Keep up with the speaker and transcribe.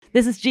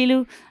This is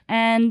Jilou,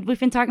 and we've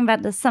been talking about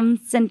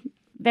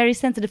very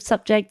sensitive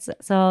subjects.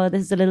 So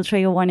this is a little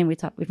trigger warning. We've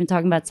been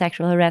talking about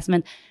sexual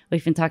harassment.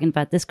 We've been talking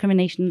about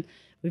discrimination.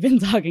 We've been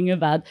talking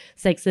about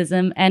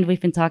sexism, and we've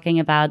been talking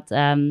about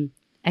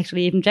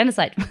actually even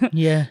genocide.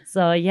 Yeah.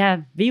 So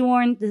yeah, be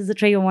warned. This is a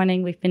trigger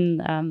warning. We've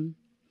been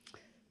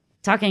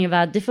talking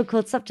about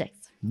difficult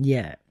subjects.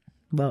 Yeah.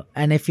 Well,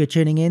 and if you're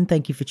tuning in,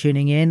 thank you for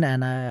tuning in,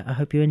 and I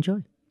hope you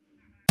enjoy.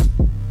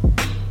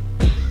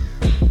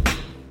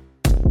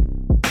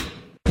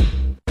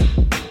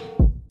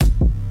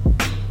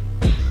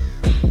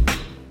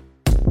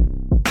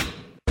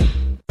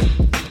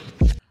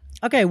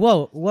 Okay,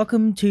 well,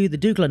 welcome to the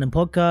Duke London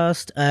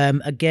podcast.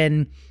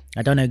 Again,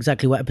 I don't know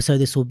exactly what episode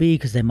this will be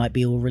because they might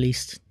be all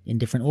released in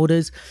different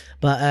orders.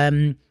 But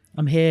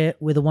I'm here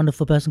with a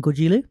wonderful person called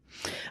Jilou.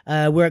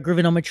 We're at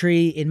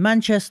Grivinometry in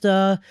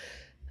Manchester.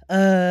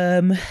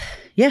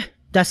 Yeah,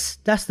 that's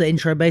the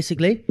intro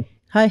basically.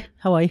 Hi,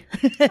 how are you?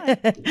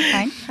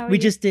 Fine. How are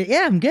you?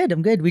 I'm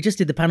good. We just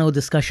did the panel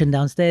discussion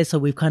downstairs, so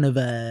we've kind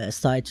of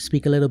started to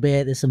speak a little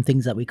bit. There's some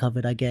things that we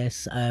covered, I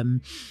guess.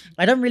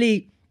 I don't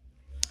really,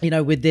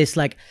 with this,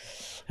 like,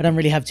 I don't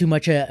really have too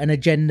much an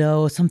agenda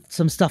or some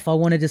stuff I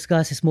want to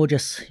discuss. It's more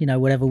just,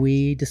 whatever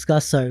we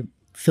discuss. So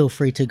feel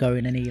free to go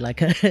in any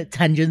like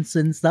tangents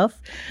and stuff.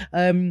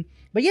 But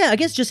yeah, I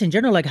guess just in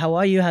general, like, how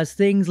are you? How's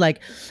things? Like,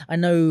 I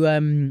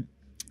know,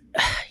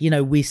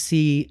 we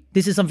see,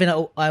 this is something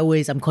that I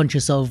always am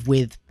conscious of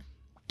with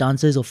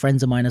dancers or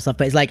friends of mine and stuff,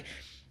 but it's like,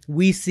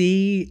 we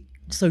see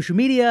social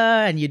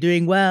media and you're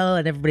doing well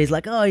and everybody's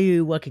like, oh,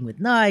 you're working with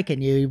Nike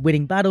and you're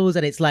winning battles,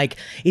 and it's like,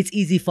 it's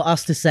easy for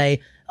us to say,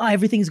 oh,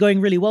 everything's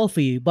going really well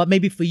for you, but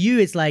maybe for you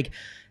it's like,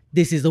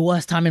 this is the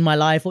worst time in my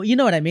life, or you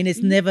know what I mean?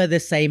 It's never the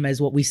same as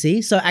what we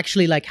see. So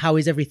actually, like, how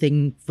is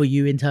everything for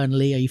you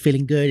internally? Are you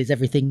feeling good? Is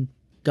everything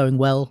going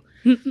well?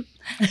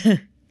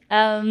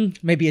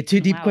 Maybe a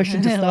too deep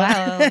question to start.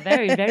 Wow,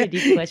 very, very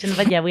deep question.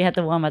 But yeah, we had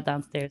the warm up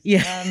downstairs.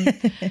 Yeah.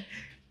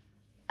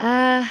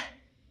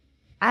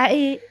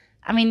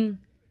 I mean,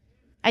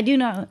 I do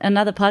know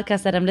another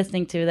podcast that I'm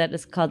listening to that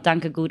is called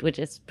Danke Gut, which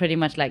is pretty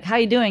much like, how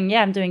are you doing?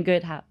 Yeah, I'm doing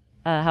good. How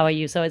are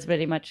you? So it's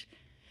pretty much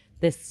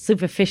this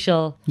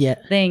superficial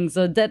thing.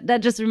 So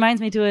that just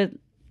reminds me to it,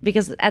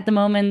 because at the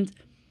moment,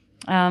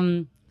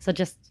 we're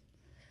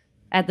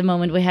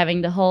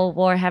having the whole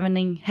war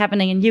happening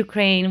in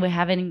Ukraine. We're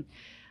having,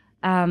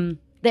 there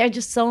are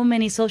just so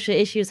many social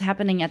issues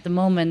happening at the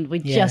moment.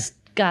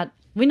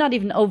 We're not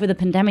even over the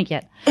pandemic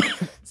yet.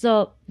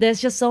 So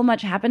there's just so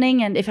much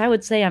happening. And if I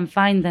would say I'm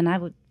fine, then I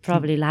would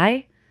probably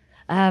lie.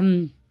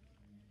 I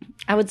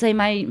would say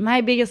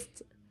my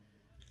biggest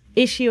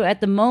issue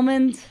at the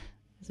moment,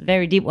 it's a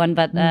very deep one,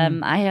 but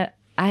I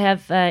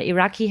have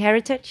Iraqi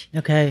heritage.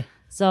 Okay.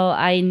 So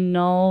I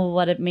know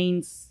what it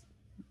means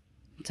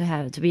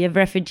to be a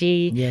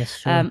refugee. Yes,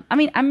 sure. I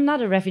mean, I'm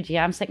not a refugee.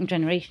 I'm second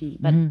generation,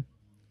 but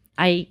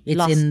it's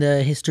in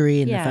the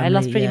history in the family. I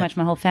lost pretty much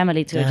my whole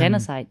family to a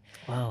genocide.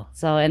 Wow.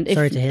 So, and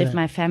if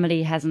my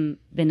family hasn't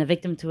been a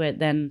victim to it,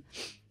 then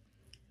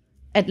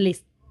at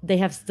least they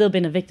have still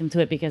been a victim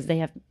to it, because they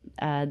have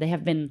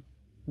been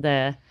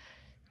the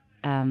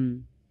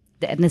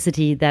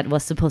ethnicity that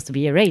was supposed to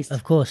be erased.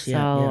 Of course, So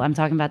I'm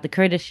talking about the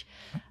Kurdish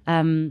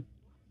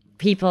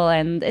people,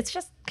 and it's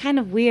just kind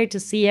of weird to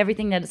see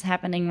everything that is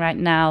happening right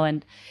now.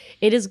 And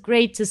it is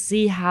great to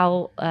see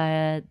how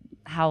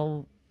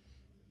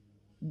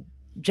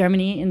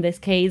Germany in this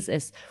case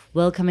is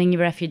welcoming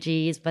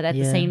refugees, but at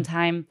the same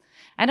time,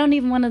 I don't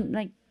even want to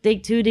like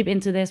dig too deep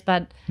into this,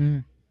 but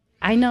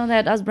I know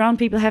that us brown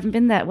people haven't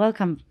been that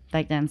welcome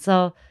back then.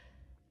 So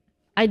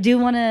I do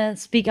want to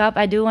speak up.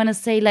 I do want to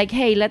say, like,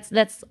 hey,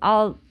 let's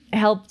all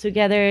help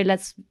together.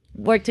 Let's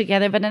work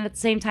together. But then at the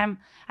same time,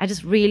 I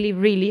just really,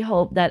 really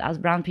hope that us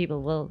brown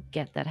people will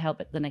get that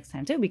help at the next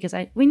time too, because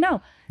we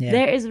know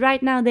there is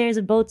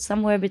a boat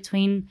somewhere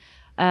between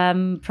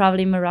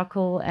probably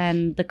Morocco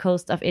and the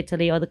coast of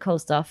Italy or the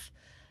coast of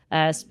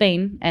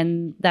Spain,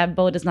 and that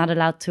boat is not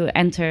allowed to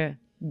enter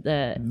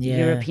the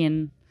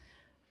European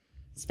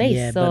space.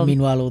 Yeah, so, but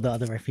meanwhile, all the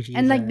other refugees.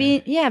 And like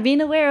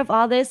being aware of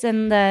all this,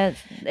 and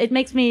it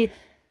makes me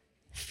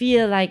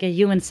feel like a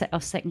human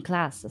of second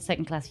class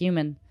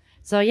human.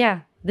 So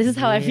yeah, this is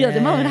how I feel at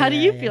the moment. How do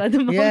you feel at the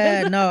moment?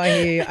 Yeah, no, I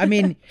hear you. I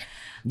mean,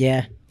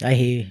 I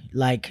hear you.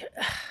 Like,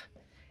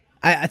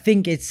 I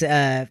think it's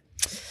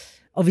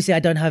obviously I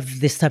don't have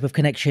this type of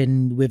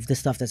connection with the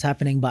stuff that's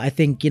happening, but I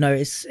think,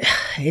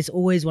 it's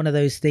always one of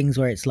those things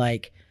where it's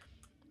like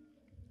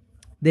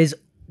there's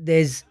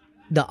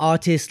the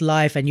artist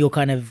life and your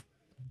kind of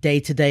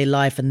day-to-day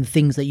life and the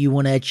things that you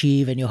want to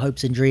achieve and your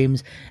hopes and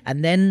dreams,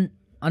 and then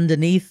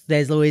underneath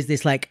there's always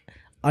this like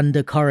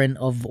undercurrent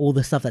of all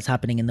the stuff that's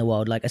happening in the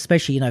world, like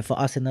especially for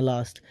us in the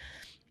last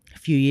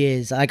few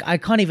years. Like, I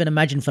can't even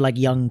imagine for like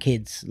young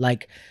kids,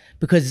 like,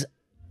 because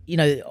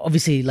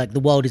obviously like the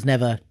world is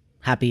never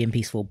happy and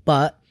peaceful,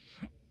 but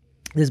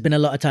there's been a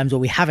lot of times where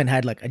we haven't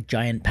had like a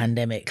giant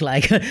pandemic,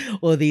 like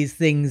all these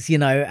things,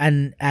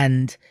 and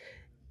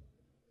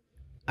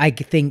I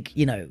think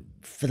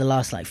for the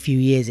last like few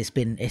years,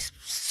 it's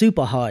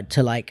super hard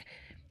to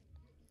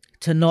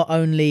not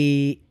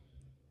only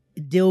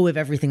deal with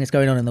everything that's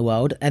going on in the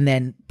world, and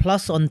then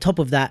plus on top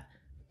of that,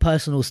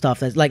 personal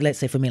stuff that's like, let's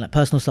say for me, like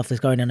personal stuff that's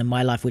going on in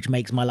my life, which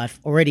makes my life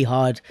already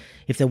hard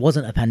if there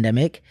wasn't a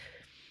pandemic.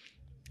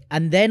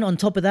 And then on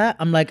top of that,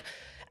 I'm like,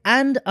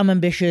 and I'm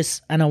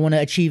ambitious and I want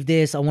to achieve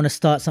this. I want to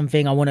start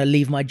something. I want to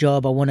leave my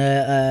job. I want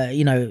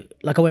to,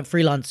 like I went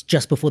freelance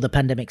just before the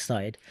pandemic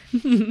started.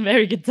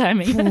 Very good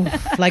timing.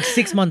 Like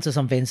 6 months or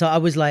something. So I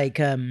was like,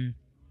 I'm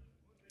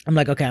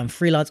like, okay, I'm a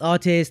freelance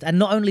artist. And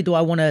not only do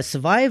I want to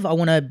survive, I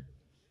want to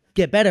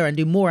get better and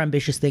do more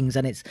ambitious things.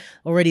 And it's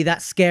already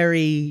that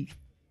scary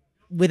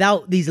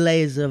without these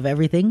layers of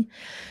everything.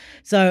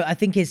 So I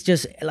think it's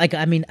just like,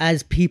 I mean,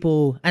 as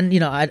people, and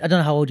I don't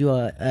know how old you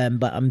are,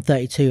 but I'm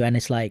 32, and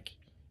it's like,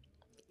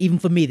 even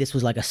for me, this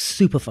was like a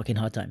super fucking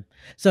hard time.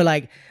 So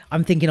like,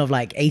 I'm thinking of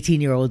like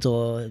 18-year-olds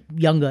or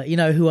younger,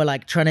 who are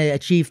like trying to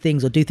achieve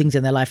things or do things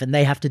in their life, and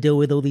they have to deal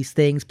with all these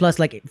things. Plus,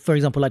 like, for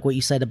example, like what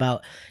you said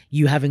about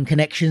you having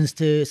connections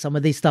to some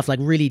of these stuff, like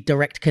really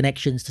direct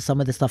connections to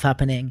some of the stuff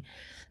happening.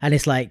 And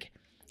it's like,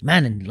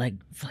 man, and like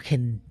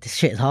fucking this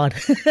shit is hard.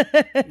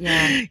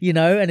 Yeah.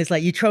 And it's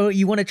like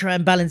you want to try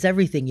and balance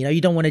everything. You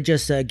don't want to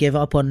just give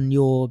up on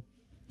your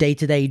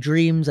day-to-day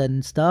dreams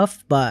and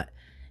stuff. But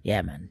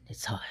yeah, man,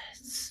 it's hard.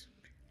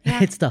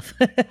 It's tough.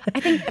 I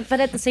think, but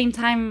at the same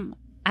time,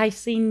 I've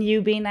seen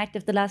you being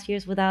active the last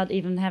years without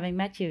even having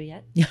met you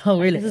yet.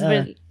 Oh, really? This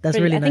is that's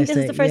really nice. I think this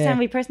is the first time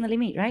we personally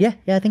meet, right? Yeah,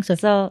 I think so.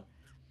 So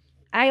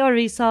I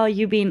already saw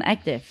you being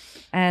active,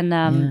 and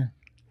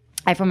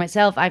I for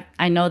myself,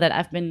 I know that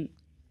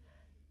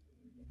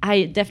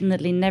I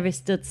definitely never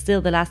stood still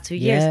the last 2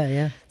 years.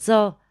 Yeah.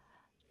 So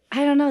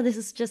I don't know. This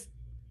is just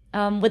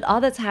with all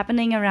that's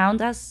happening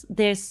around us.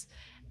 There's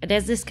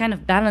this kind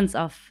of balance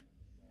of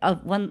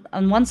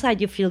on one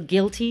side you feel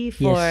guilty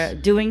for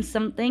doing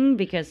something,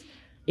 because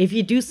if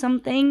you do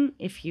something,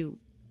 if you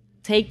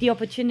take the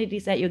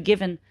opportunities that you're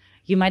given,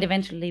 you might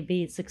eventually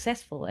be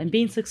successful. And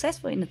being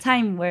successful in a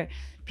time where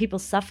people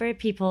suffer,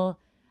 people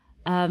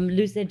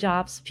lose their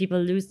jobs, people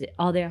lose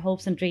all their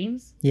hopes and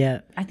dreams. Yeah,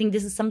 I think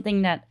this is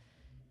something that.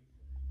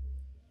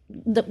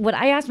 What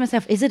I ask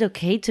myself, is it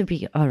okay to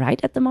be all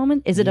right at the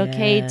moment? Is it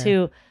okay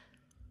to...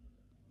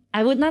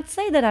 I would not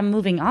say that I'm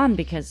moving on,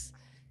 because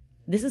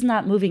this is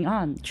not moving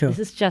on. Sure. This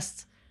is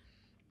just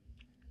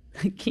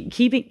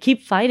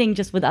keep fighting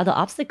just with other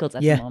obstacles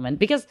at the moment.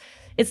 Because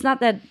it's not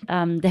that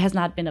there has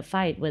not been a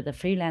fight with a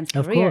freelance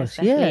career,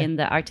 especially in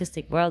the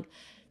artistic world.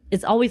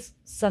 It's always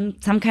some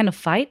kind of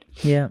fight.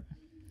 Yeah.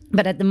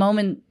 But at the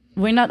moment,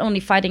 we're not only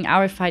fighting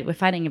our fight, we're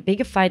fighting a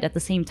bigger fight at the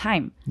same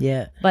time.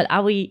 Yeah. But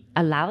are we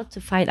allowed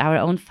to fight our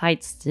own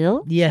fight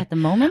still at the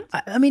moment?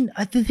 I mean,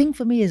 the thing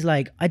for me is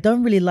like, I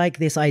don't really like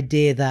this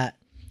idea that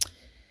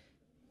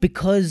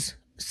because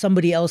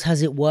somebody else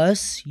has it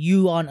worse,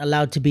 you aren't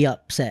allowed to be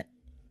upset.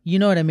 You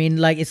know what I mean?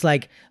 Like, it's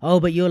like, oh,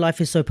 but your life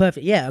is so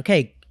perfect. Yeah,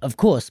 okay, of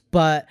course.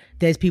 But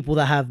there's people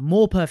that have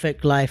more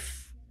perfect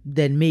life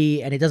than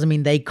me, and it doesn't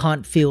mean they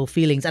can't feel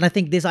feelings. And I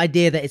think this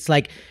idea that it's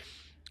like,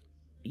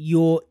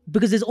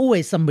 because there's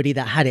always somebody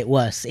that had it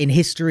worse in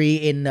history,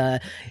 in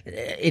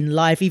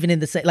life, even in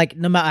the like,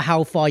 no matter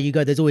how far you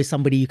go, there's always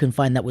somebody you can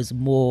find that was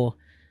more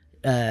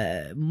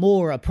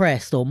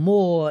oppressed, or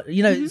more,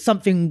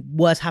 something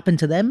worse happened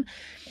to them.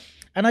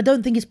 And I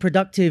don't think it's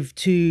productive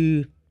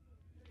to,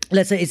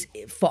 let's say, it's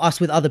for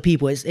us with other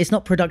people, it's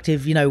not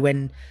productive,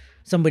 when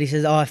somebody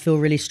says, oh, I feel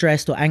really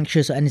stressed or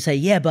anxious, and they say,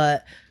 yeah,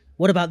 but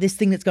what about this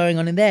thing that's going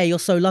on in there? You're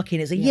so lucky.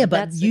 And it's like,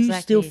 but you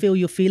still feel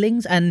your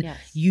feelings, and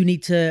you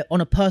need to,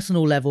 on a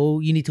personal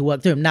level, you need to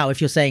work through them. Now,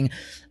 if you're saying,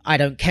 I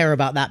don't care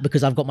about that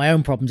because I've got my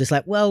own problems, it's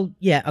like, well,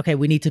 yeah, okay,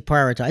 we need to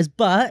prioritize.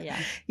 But,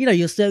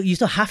 you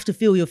still have to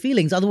feel your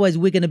feelings. Otherwise,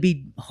 we're going to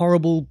be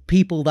horrible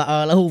people that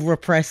are all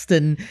repressed,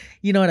 and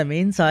you know what I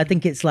mean? So I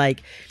think it's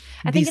like,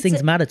 these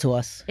things matter to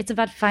us. It's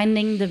about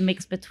finding the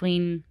mix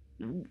between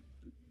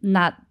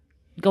not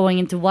going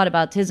into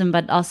whataboutism,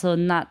 but also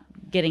not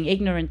getting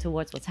ignorant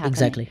towards what's happening.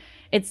 Exactly.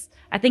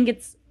 I think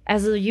it's,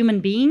 as a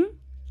human being,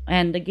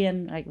 and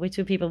again, like we're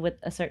two people with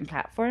a certain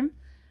platform,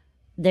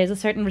 there's a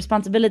certain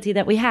responsibility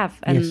that we have,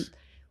 and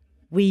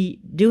we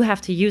do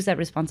have to use that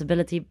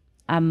responsibility.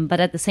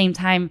 But at the same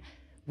time,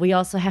 we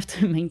also have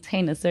to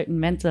maintain a certain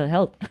mental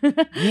health.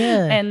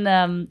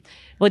 And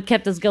what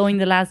kept us going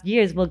the last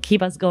years will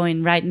keep us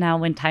going right now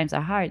when times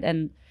are hard.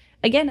 And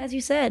again, as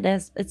you said,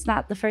 it's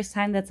not the first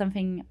time that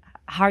something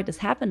hard is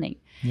happening.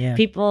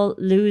 People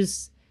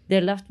lose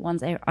their loved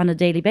ones on a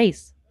daily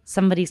basis.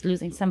 Somebody's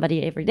losing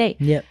somebody every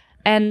day.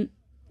 And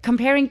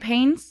comparing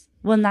pains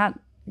will not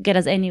get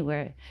us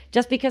anywhere.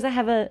 Just because I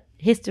have a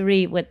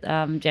history with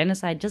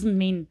genocide doesn't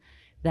mean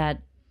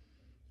that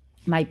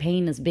my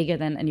pain is bigger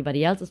than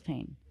anybody else's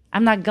pain.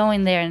 I'm not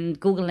going there and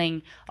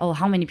Googling, oh,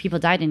 how many people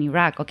died in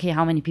Iraq? Okay,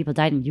 how many people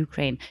died in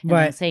Ukraine? And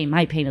I'm saying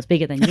my pain is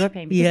bigger than your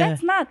pain. Because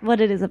that's not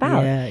what it is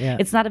about.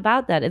 It's not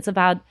about that. It's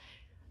about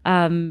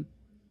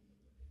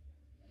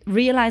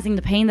realizing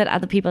the pain that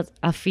other people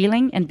are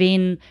feeling and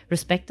being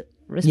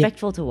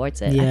respectful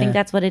towards it. I think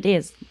that's what it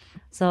is.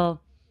 So,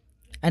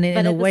 and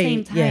in a way,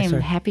 at the same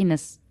time,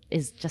 happiness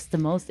is just the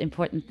most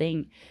important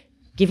thing.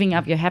 Giving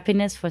up your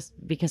happiness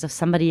because of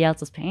somebody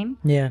else's pain.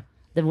 Yeah.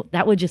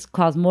 That would just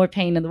cause more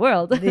pain in the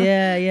world.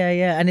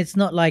 Yeah. And it's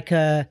not like,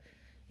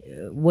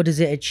 what does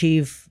it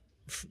achieve?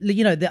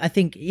 You know, I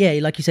think,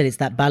 like you said, it's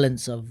that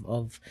balance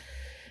of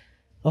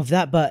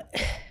that. But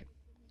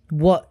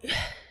what,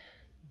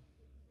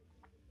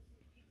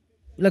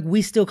 like,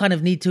 we still kind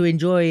of need to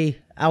enjoy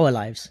our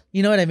lives.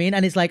 You know what I mean?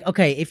 And it's like,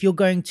 okay, if you're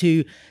going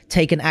to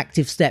take an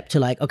active step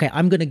to like, okay,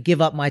 I'm going to give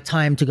up my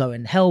time to go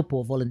and help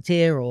or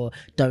volunteer or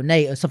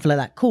donate or something like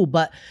that. Cool.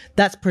 But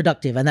that's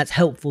productive and that's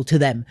helpful to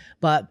them.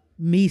 But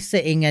me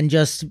sitting and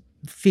just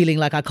feeling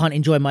like I can't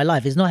enjoy my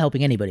life is not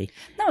helping anybody.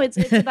 No, it's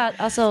about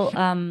also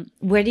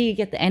where do you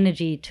get the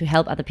energy to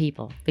help other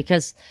people?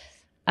 Because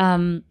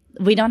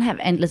we don't have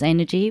endless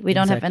energy. We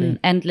don't have an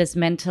endless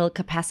mental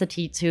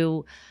capacity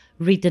to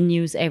read the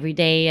news every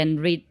day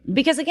and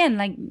because again,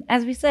 like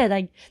as we said,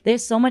 like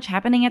there's so much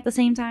happening at the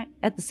same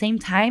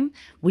time.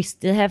 We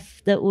still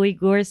have the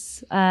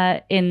Uyghurs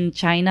in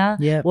China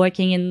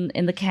working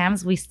in the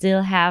camps. We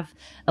still have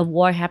a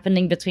war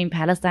happening between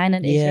Palestine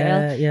and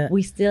Israel.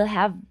 We still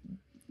have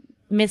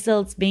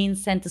missiles being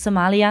sent to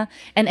Somalia,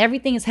 and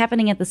everything is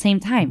happening at the same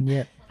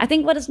time. I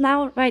think what is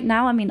right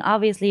now, I mean,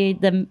 obviously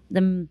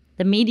the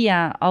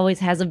media always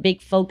has a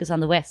big focus on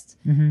the West,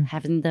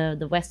 having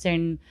the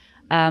Western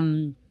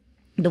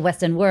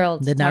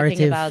world, the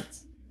narrative,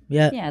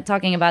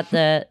 talking about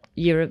the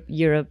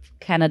Europe,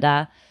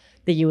 Canada,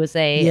 the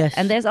USA,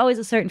 and there's always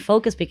a certain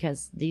focus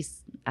because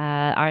these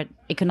are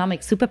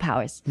economic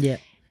superpowers.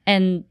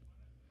 And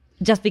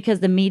just because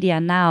the media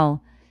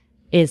now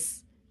is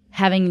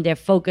having their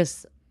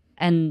focus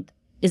and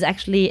is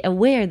actually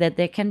aware that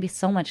there can be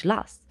so much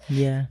lost,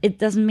 it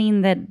doesn't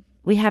mean that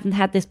we haven't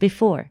had this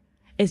before.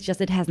 It's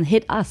just it hasn't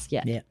hit us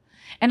yet.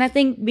 And I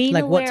think being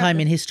like, aware what time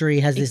in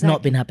history has this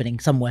not been happening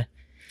somewhere?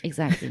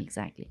 Exactly.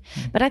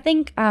 But I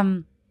think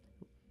when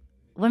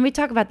we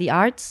talk about the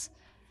arts,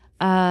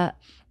 it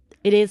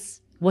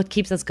is what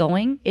keeps us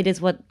going. It is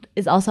what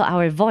is also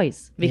our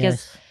voice.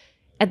 Because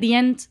at the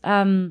end,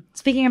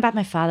 speaking about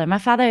my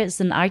father is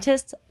an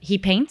artist. He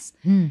paints.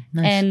 Nice.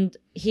 And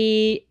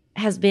he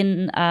has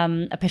been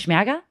a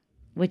Peshmerga,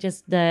 which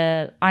is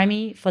the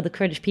army for the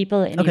Kurdish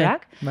people in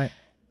Iraq. Right.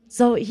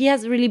 So he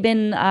has really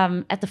been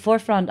at the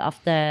forefront of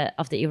the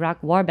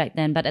Iraq war back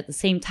then. But at the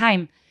same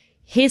time,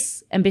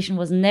 his ambition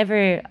was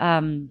never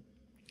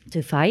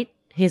to fight.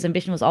 His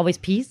ambition was always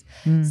peace.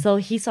 So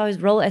he saw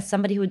his role as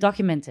somebody who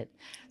documented.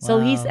 So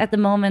he's at the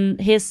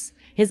moment, his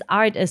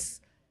art is,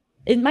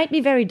 it might be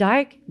very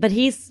dark, but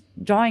he's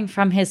drawing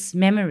from his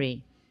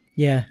memory.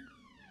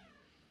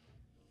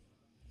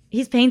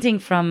 He's painting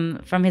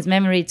from his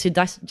memory to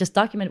just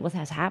document what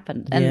has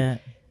happened. And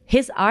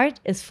his art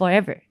is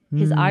forever.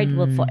 His art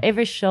will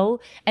forever show.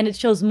 And it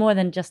shows more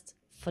than just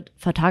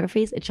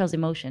photographies. It shows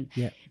emotion.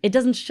 It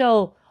doesn't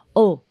show,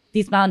 oh,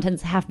 these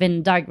mountains have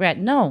been dark red.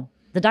 No,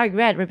 the dark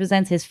red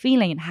represents his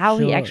feeling and how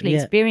he actually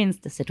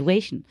experienced the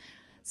situation.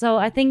 So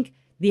I think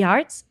the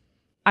arts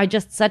are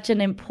just such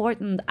an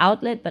important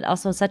outlet, but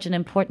also such an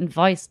important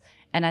voice.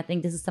 And I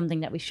think this is something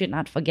that we should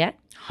not forget.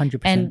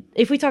 100%. And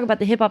if we talk about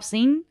the hip hop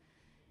scene,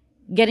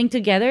 getting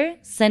together,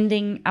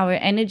 sending our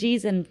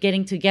energies and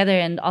getting together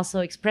and also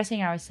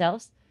expressing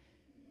ourselves,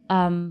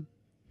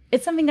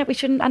 it's something that we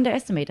shouldn't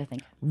underestimate, I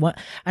think.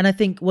 And I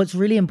think what's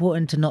really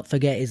important to not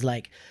forget is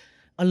like,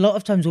 a lot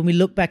of times when we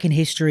look back in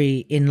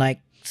history in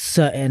like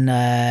certain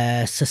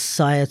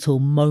societal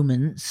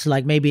moments,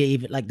 like maybe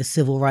even like the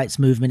civil rights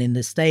movement in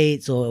the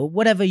States or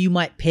whatever you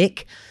might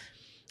pick,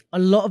 a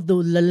lot of the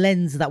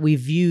lens that we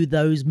view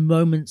those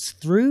moments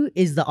through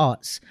is the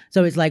arts.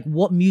 So it's like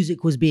what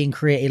music was being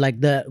created, like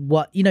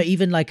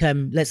even like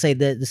let's say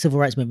the civil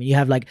rights movement, you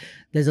have like,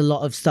 there's a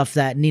lot of stuff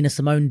that Nina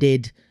Simone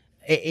did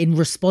in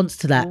response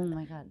to that. Oh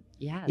my God.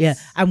 Yes. Yeah.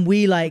 And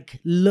we like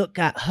look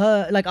at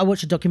her, like I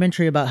watched a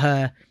documentary about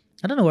her.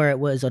 I don't know where it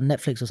was, on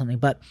Netflix or something,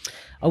 but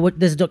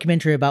there's a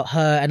documentary about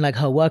her and like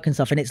her work and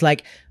stuff. And it's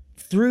like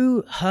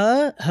through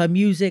her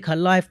music, her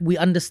life, we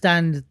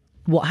understand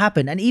what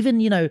happened. And even,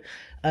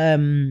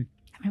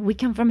 we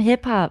come from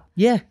hip hop.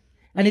 Yeah.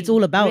 And it's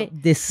all about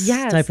this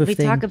type of thing.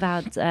 We talk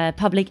about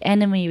Public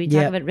Enemy. We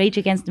talk about Rage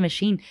Against the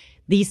Machine.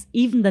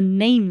 Even the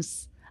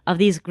names of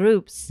these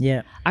groups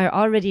are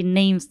already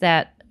names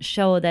that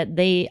show that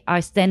they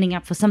are standing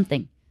up for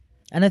something.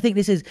 And I think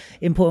this is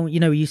important.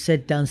 You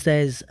said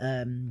downstairs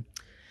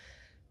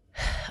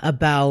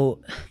about,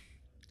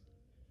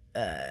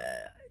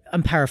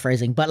 I'm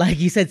paraphrasing, but like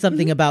you said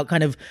something about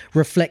kind of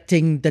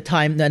reflecting the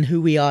time and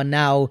who we are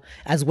now,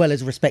 as well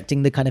as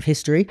respecting the kind of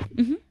history.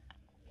 Mm-hmm.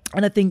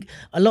 And I think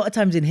a lot of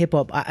times in hip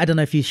hop, I don't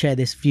know if you share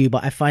this view,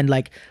 but I find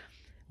like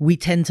we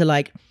tend to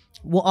like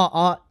what our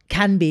art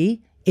can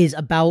be is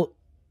about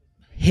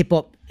hip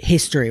hop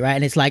history, right?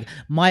 And it's like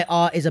my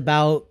art is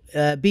about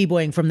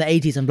b-boying from the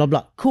 80s and blah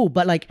blah. Cool,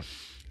 but like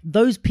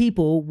those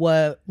people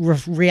were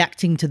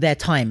reacting to their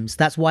times.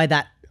 That's why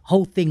that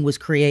whole thing was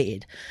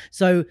created.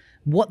 So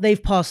what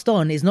they've passed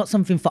on is not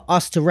something for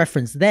us to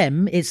reference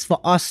them. It's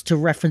for us to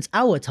reference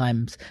our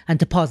times and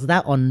to pass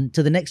that on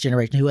to the next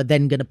generation who are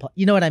then going to,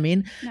 you know what I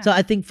mean? Yeah. So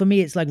I think for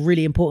me, it's like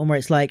really important where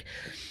it's like,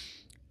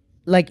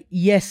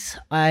 yes,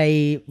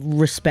 I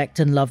respect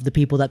and love the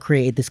people that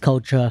created this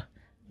culture,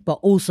 but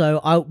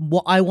also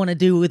what I want to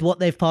do with what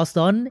they've passed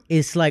on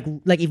is like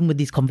even with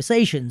these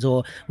conversations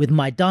or with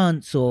my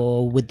dance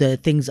or with the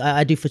things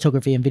I do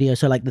photography and video.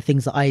 So like the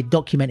things that I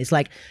document, it's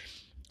like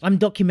I'm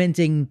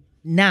documenting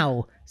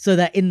now so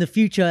that in the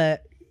future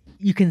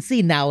you can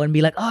see now and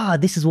be like,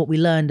 this is what we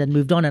learned and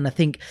moved on. And I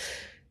think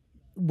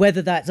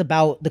whether that's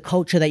about the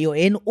culture that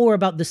you're in or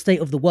about the state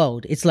of the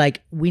world, it's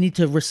like we need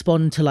to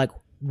respond to like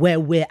where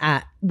we're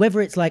at, whether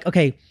it's like,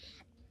 okay,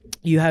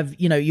 you have,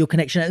 your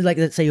connection, like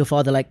let's say your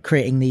father like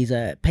creating these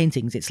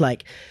paintings. It's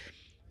like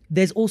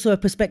there's also a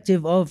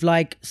perspective of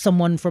like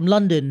someone from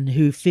London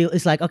who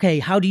it's like, okay,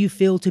 how do you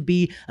feel to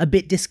be a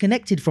bit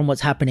disconnected from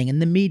what's happening?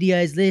 And the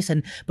media is this,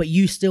 but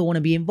you still want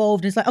to be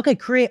involved. And it's like, okay,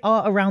 create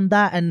art around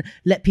that and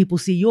let people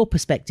see your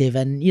perspective.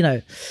 And,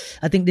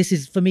 I think this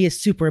is, for me, is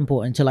super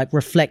important to like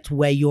reflect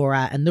where you're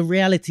at and the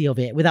reality of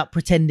it without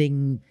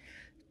pretending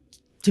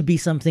to be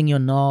something you're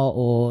not,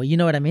 or you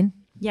know what I mean?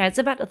 Yeah, it's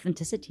about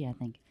authenticity, I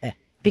think. Yeah.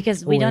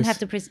 Because we don't have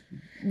to,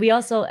 we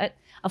also,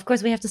 of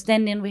course, we have to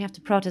stand in, we have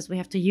to protest, we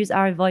have to use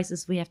our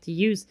voices, we have to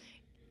use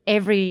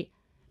every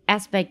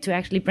aspect to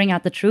actually bring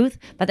out the truth.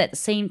 But at the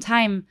same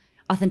time,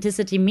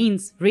 authenticity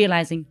means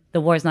realizing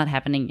the war is not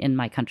happening in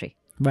my country.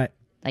 Right.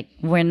 Like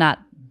we're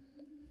not,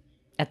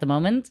 at the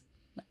moment,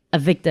 a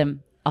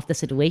victim of the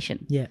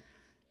situation. Yeah.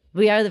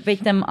 We are the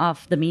victim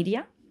of the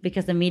media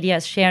because the media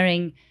is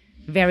sharing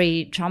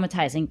very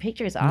traumatizing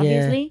pictures,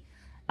 obviously.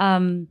 Yeah.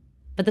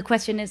 But the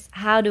question is,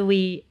 how do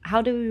we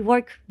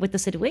work with the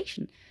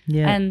situation?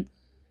 Yeah. And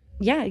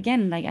yeah,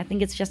 again, like I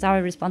think it's just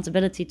our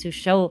responsibility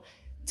to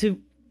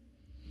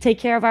take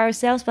care of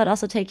ourselves, but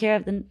also take care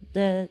of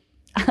the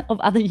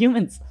of other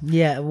humans.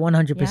 Yeah,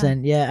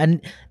 100%. Yeah,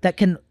 and that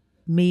can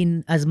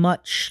mean as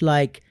much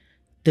like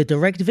the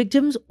direct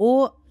victims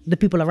or the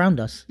people around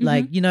us.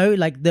 Mm-hmm.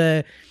 Like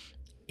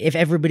if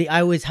everybody,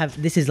 I always have,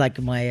 this is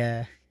like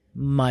my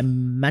my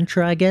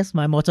mantra, I guess,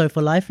 my motto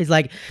for life is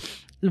like,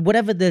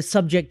 whatever the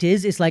subject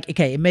is, it's like,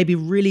 okay, it may be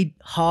really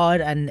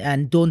hard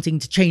and daunting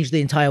to change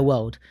the entire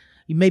world.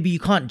 Maybe you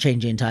can't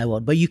change the entire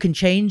world, but you can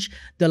change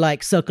the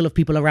like circle of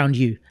people around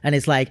you. And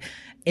it's like,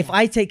 if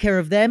I take care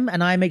of them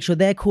and I make sure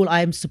they're cool,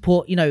 I am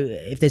support,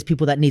 if there's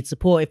people that need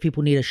support, if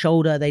people need a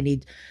shoulder, they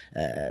need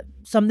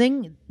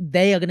something,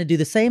 they are going to do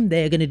the same.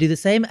 They are going to do the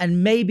same.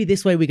 And maybe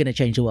this way we're going to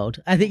change the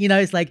world. I think,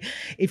 it's like,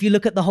 if you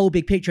look at the whole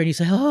big picture and you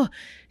say, oh,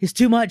 it's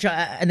too much,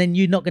 and then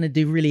you're not going to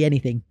do really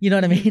anything. You know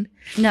what I mean?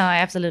 No, I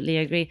absolutely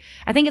agree.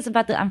 I think it's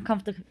about the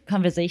uncomfortable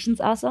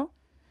conversations also.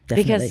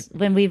 Definitely. Because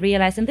when we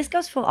realize, and this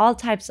goes for all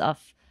types of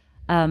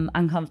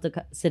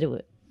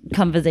uncomfortable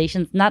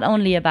conversations, not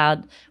only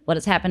about what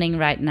is happening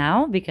right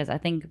now, because I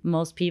think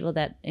most people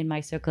that in my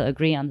circle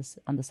agree on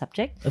the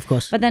subject. Of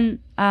course. But then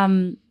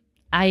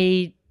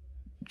I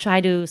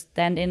try to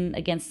stand in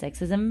against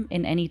sexism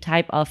in any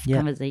type of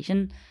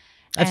conversation.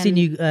 I've seen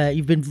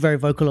you've been very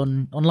vocal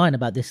online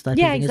about this type of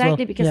thing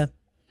exactly, as well.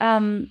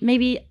 Because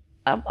maybe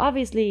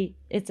obviously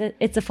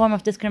it's a form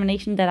of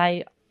discrimination that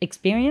I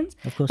experience,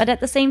 of course. But at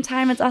the same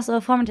time, it's also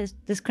a form of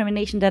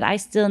discrimination that I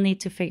still need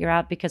to figure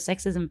out, because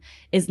sexism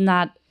is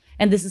not,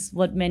 and this is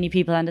what many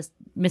people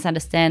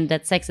misunderstand,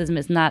 that sexism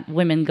is not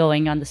women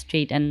going on the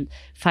street and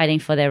fighting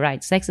for their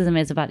rights. Sexism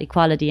is about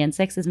equality, and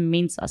sexism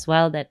means as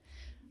well that,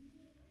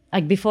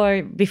 like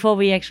before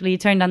we actually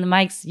turned on the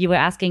mics, you were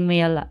asking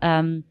me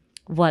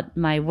what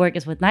my work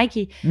is with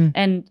Nike,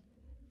 and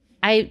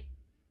I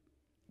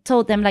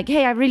told them like,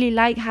 hey, I really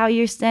like how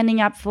you're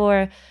standing up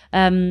for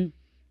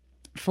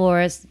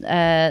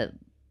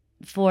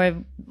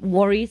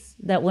worries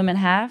that women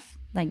have.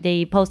 Like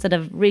they posted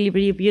a really,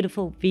 really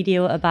beautiful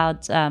video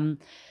about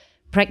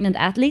pregnant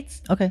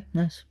athletes. Okay,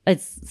 nice.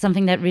 It's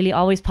something that really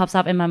always pops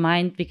up in my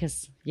mind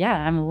because,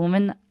 I'm a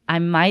woman. I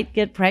might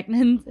get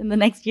pregnant in the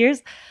next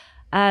years.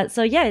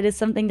 So it is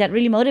something that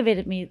really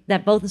motivated me,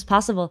 that both is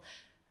possible.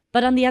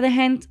 But on the other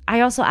hand,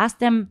 I also asked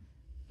them,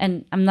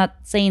 and I'm not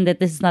saying that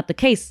this is not the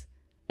case.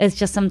 It's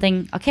just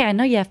something, okay, I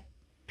know you have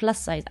plus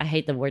size. I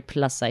hate the word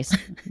plus size,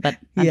 but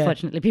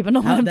unfortunately people know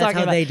what I'm talking about.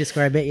 That's how they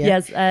describe it,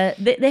 Yes,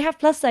 they have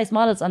plus size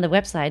models on the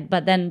website,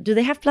 but then do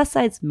they have plus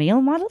size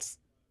male models?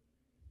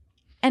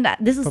 And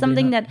this is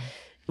something that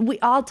we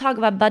all talk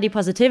about, body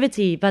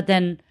positivity, but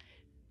then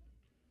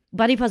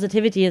body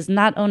positivity is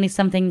not only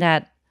something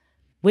that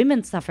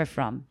women suffer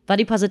from,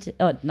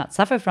 not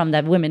suffer from,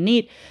 that women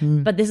need,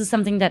 but this is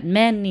something that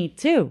men need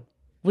too.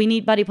 We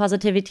need body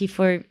positivity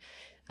for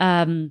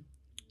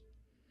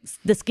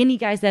the skinny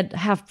guys that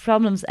have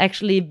problems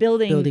actually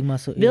building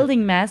muscle,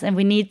 building mass, and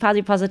we need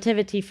body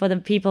positivity for the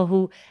people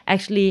who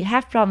actually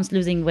have problems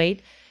losing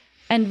weight.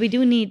 And we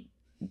do need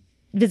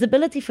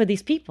visibility for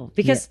these people,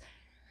 because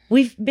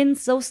we've been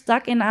so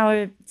stuck in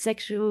our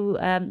sexual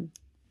in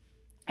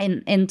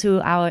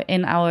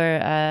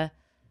the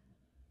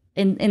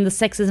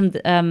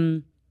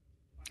sexism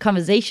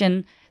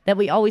conversation that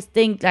we always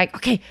think like,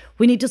 okay,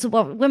 we need to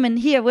support women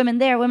here, women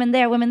there, women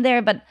there, women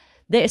there. But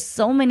there's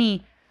so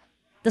many,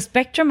 the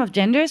spectrum of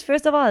genders,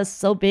 first of all, is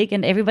so big,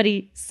 and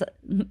everybody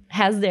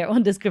has their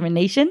own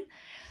discrimination.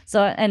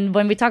 So, and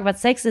when we talk about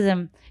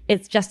sexism,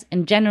 it's just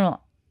in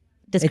general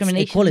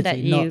discrimination equality, that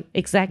you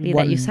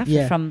that you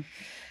suffer from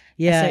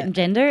a certain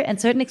gender and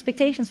certain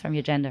expectations from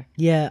your gender.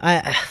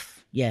 I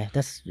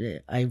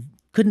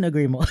couldn't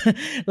agree more.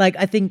 Like,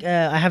 I think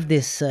I have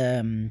this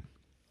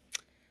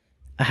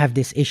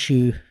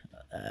issue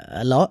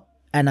a lot,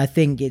 and I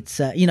think it's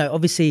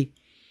obviously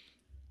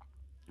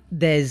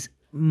there's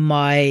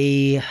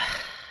my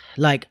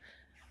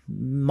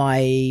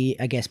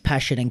I guess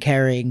passion and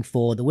caring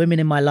for the women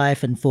in my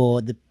life and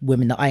for the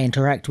women that I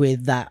interact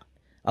with, that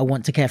I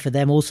want to care for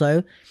them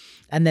also.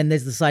 And then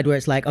there's the side where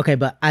it's like, okay,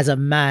 but as a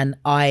man,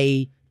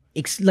 like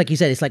you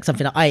said, it's like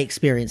something that I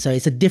experience. So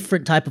it's a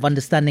different type of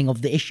understanding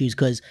of the issues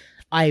because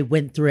I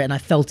went through it and I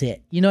felt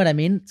it. You know what I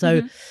mean?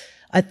 So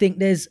I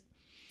think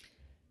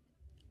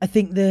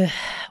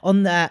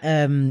on that,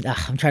 I'm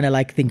trying to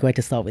like think where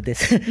to start with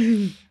this.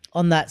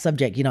 On that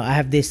subject, I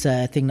have this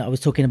thing that I was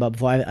talking about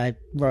before. I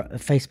wrote a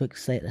Facebook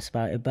status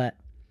about it, but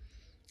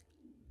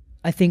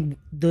I think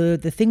the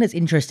thing that's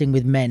interesting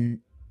with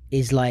men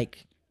is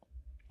like,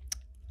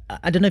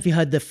 I don't know if you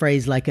heard the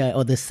phrase like,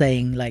 or the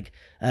saying like,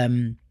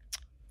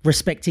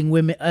 respecting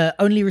women,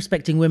 only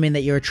respecting women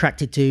that you're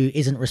attracted to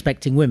isn't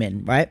respecting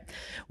women, right?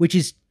 Which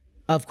is,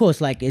 of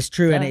course, like it's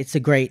true and it's a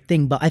great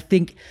thing. But I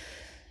think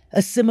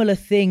a similar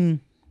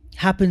thing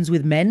happens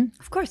with men.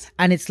 Of course.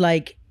 And it's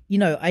like,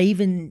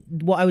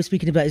 what I was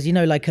speaking about is,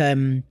 like,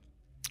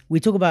 we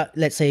talk about,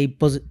 let's say,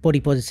 body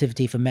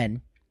positivity for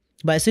men.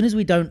 But as soon as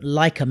we don't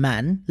like a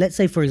man, let's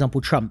say, for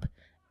example, Trump,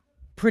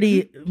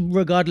 pretty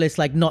regardless,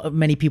 like not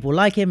many people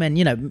like him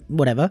and,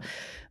 whatever.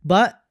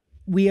 But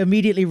we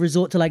immediately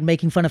resort to like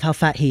making fun of how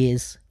fat he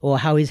is or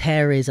how his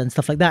hair is and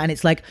stuff like that. And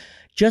it's like,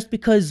 just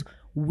because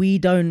we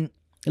don't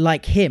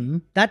like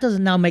him, that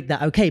doesn't now make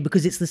that okay,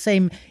 because it's the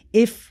same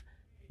if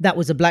that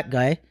was a black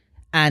guy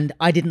and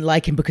I didn't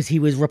like him because he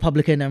was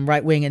Republican and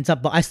right wing and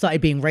stuff, but I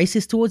started being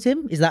racist towards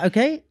him. Is that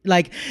okay?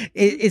 Like,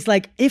 it's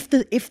like if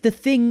the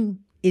thing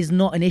is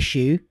not an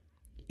issue,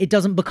 it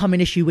doesn't become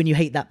an issue when you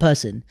hate that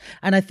person.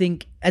 And I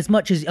think as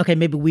much as, okay,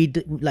 maybe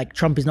like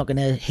Trump is not going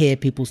to hear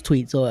people's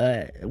tweets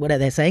or whatever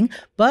they're saying,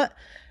 but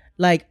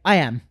like I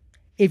am.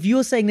 If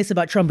you're saying this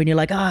about Trump and you're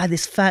like,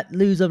 this fat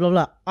loser, blah,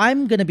 blah,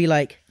 I'm going to be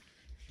like,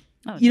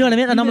 you know what I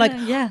mean? And I'm like,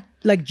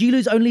 like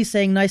Jilou's only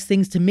saying nice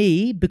things to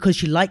me because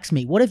she likes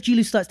me. What if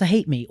Jilou starts to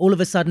hate me? All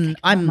of a sudden,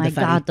 I'm the fatty.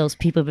 Oh my God, those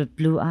people with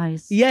blue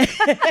eyes. Yeah,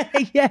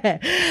 yeah.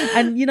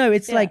 And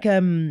it's like,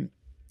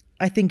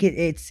 I think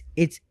it's,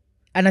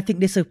 and I think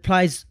this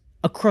applies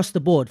across the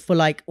board for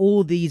like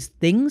all these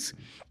things.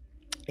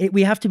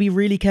 We have to be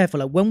really careful.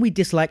 Like when we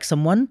dislike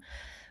someone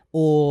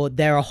or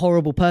they're a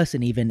horrible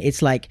person, even,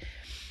 it's like,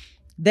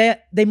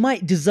 they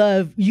might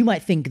deserve, you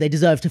might think they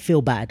deserve to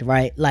feel bad,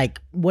 right? Like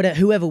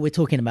whoever we're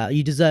talking about,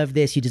 you deserve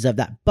this, you deserve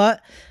that.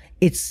 But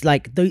it's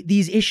like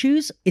these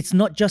issues, it's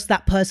not just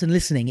that person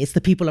listening, it's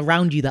the people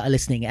around you that are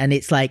listening. And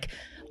it's like,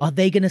 are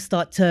they going to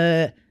start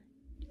to,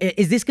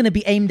 is this going to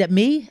be aimed at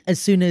me as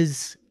soon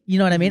as, you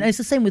know what I mean? And it's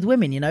the same with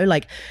women,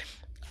 like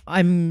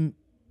I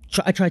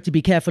try to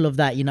be careful of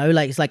that,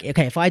 like it's like,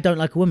 okay, if I don't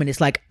like a woman,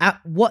 it's like,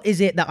 what is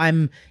it that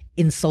I'm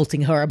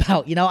insulting her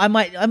about?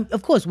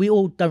 Of course we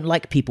all don't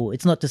like people.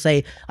 It's not to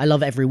say I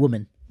love every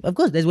woman. Of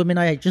course there's women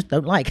I just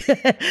don't like.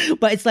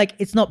 But it's like,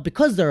 it's not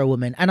because they're a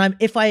woman. And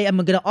if I am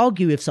going to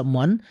argue with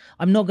someone,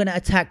 I'm not going to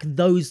attack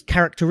those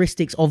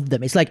characteristics of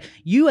them. It's like,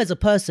 you as a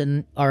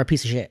person are a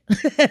piece of shit.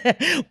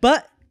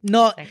 But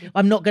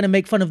I'm not going to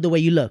make fun of the way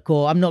you look,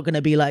 or I'm not going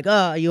to be like,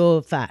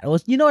 you're fat, or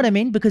you know what I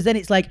mean? Because then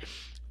it's like,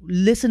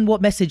 listen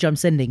what message I'm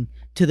sending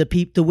to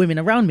the women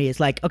around me. It's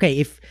like,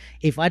 okay,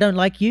 if I don't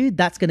like you,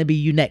 that's going to be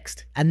you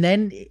next. And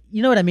then,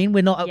 you know what I mean?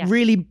 We're not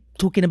really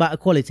talking about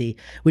equality.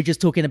 We're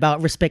just talking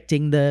about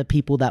respecting the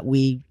people that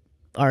we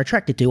are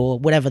attracted to, or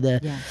whatever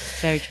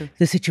very true.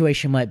 The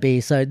situation might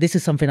be. So this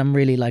is something I'm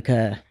really like,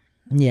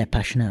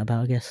 passionate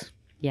about, I guess.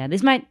 Yeah,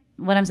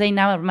 what I'm saying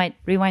now, I might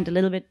rewind a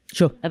little bit.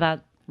 Sure. About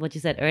what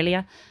you said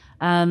earlier.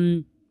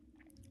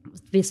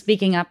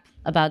 Speaking up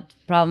about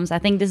problems, I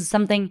think this is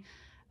something,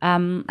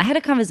 I had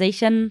a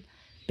conversation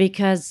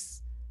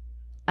because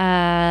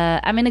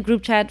I'm in a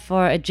group chat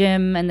for a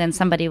gym, and then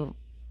somebody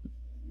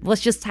was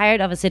just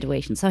tired of a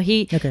situation. So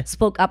he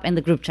spoke up in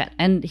the group chat,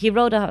 and he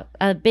wrote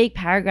a big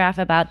paragraph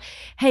about,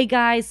 hey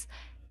guys,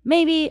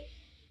 maybe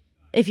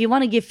if you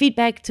want to give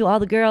feedback to all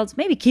the girls,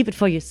 maybe keep it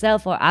for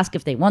yourself or ask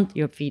if they want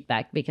your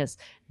feedback, because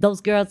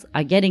those girls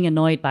are getting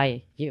annoyed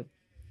by you.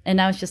 And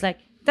I was just like,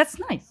 that's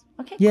nice.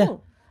 Okay,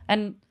 cool.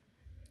 And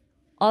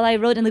all I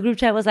wrote in the group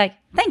chat was like,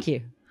 thank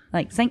you.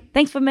 Like,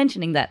 thanks for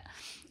mentioning that.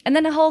 And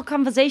then the whole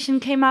conversation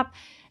came up,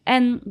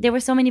 and there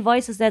were so many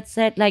voices that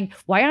said, like,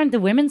 why aren't the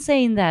women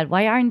saying that?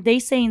 Why aren't they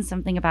saying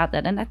something about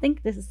that? And I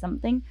think this is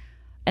something,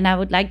 and I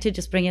would like to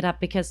just bring it up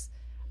because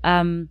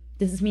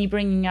this is me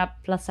bringing up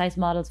plus size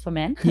models for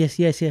men.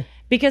 Yes.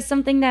 Because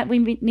something that we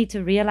need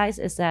to realize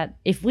is that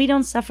if we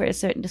don't suffer a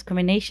certain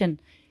discrimination,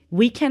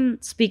 we can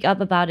speak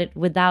up about it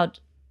without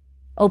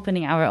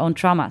opening our own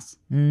traumas.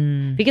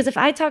 Because if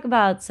I talk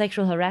about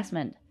sexual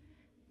harassment,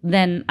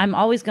 then I'm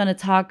always going to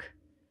talk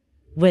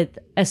with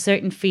a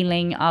certain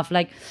feeling of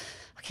like,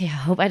 okay, I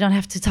hope I don't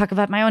have to talk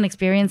about my own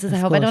experiences. I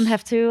hope I don't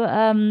have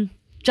to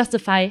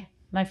justify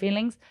my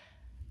feelings.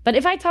 But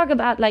if I talk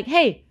about like,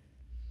 hey,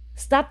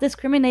 stop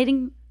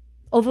discriminating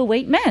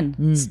overweight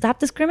men. Stop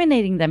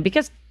discriminating them,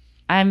 because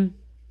I'm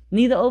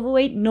neither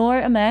overweight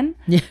nor a man.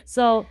 Yeah.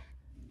 So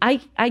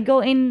I go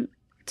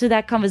into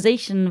that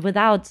conversation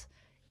without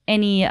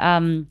any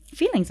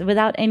feelings,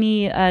 without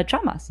any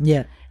traumas.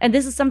 Yeah. And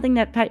this is something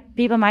that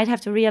people might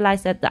have to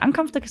realize, that the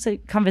uncomfortable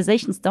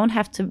conversations don't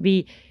have to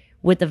be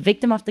with the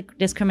victim of the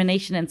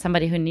discrimination and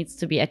somebody who needs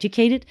to be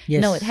educated.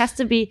 Yes. No, it has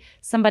to be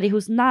somebody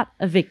who's not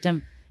a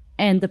victim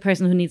and the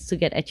person who needs to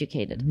get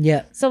educated.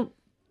 Yeah. So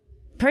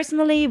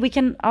personally, we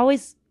can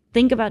always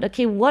think about,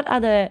 okay, what are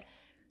the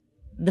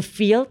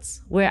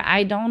fields where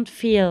I don't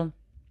feel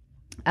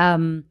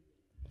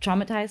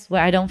traumatized,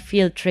 where I don't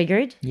feel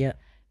triggered? Yeah.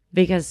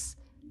 Because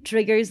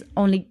triggers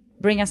only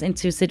bring us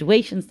into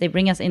situations, they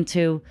bring us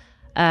into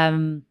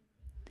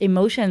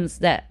emotions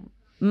that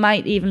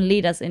might even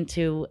lead us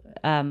into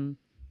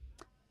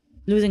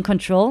losing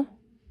control.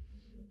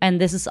 And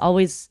this is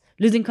always,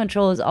 losing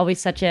control is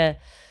always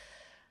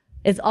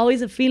it's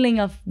always a feeling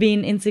of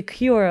being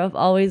insecure, of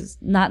always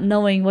not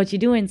knowing what you're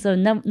doing. So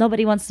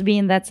nobody wants to be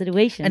in that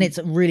situation. And it's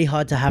really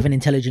hard to have an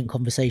intelligent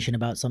conversation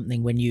about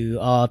something when you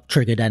are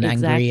triggered and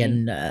angry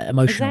and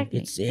emotional.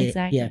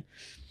 Exactly. Yeah.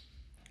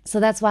 So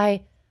that's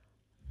why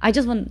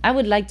I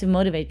would like to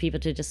motivate people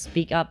to just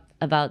speak up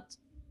about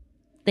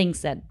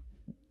things that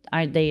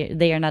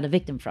they are not a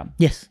victim from.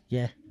 Yes.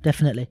 Yeah,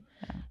 definitely.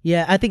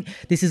 Yeah, I think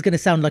this is going to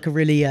sound like a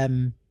really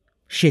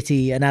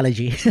shitty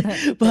analogy,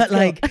 but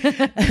like...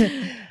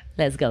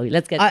 Let's go.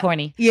 Let's get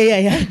corny.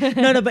 Yeah.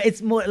 No, but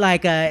it's more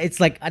like, it's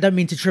like, I don't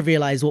mean to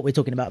trivialize what we're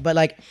talking about, but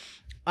like,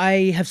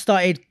 I have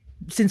started,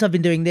 since I've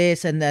been doing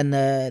this and then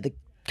the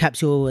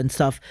capsule and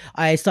stuff,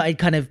 I started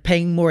kind of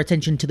paying more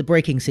attention to the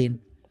breaking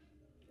scene.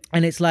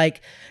 And it's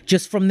like, to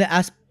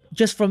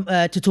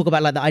talk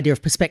about like the idea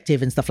of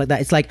perspective and stuff like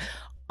that. It's like,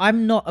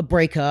 I'm not a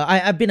breaker.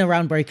 I've been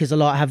around breakers a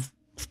lot. I have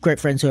great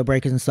friends who are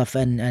breakers and stuff.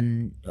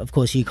 And of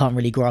course you can't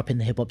really grow up in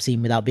the hip hop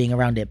scene without being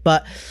around it,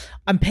 but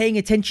I'm paying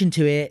attention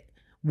to it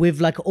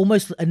with like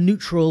almost a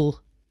neutral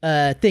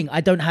thing.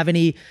 I don't have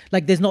any,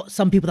 like, there's not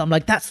some people that I'm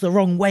like, that's the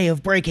wrong way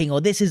of breaking,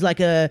 or this is like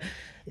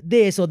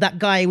this, or that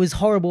guy was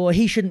horrible, or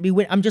he shouldn't be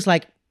I'm just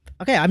like,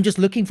 okay, I'm just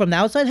looking from the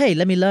outside. Hey,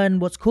 let me learn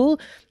what's cool.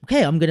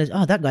 Okay,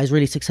 that guy's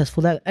really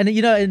successful.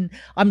 And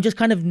I'm just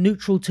kind of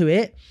neutral to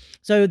it.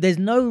 So there's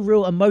no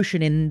real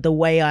emotion in the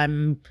way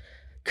I'm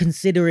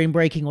considering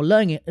breaking or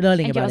learning and about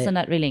it. You're also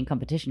not really in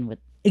competition with.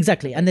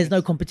 Exactly. And there's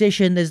no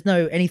competition. There's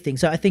no anything.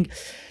 So I think,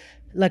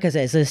 like I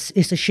said,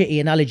 it's a shitty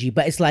analogy,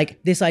 but it's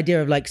like this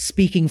idea of like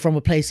speaking from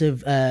a place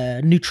of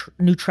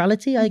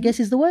neutrality, I guess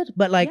is the word.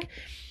 But like,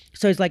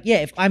 so it's like, yeah,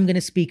 if I'm going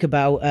to speak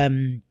about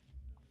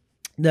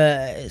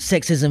the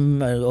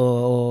sexism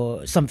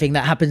or something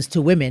that happens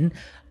to women,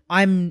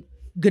 I'm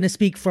going to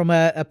speak from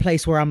a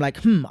place where I'm like,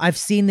 I've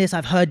seen this,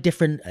 I've heard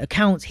different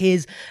accounts,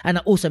 and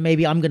also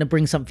maybe I'm going to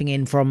bring something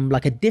in from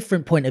like a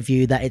different point of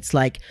view that it's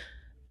like,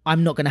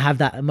 I'm not going to have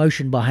that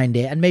emotion behind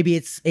it. And maybe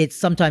it's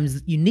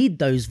sometimes you need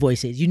those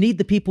voices. You need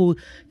the people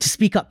to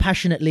speak up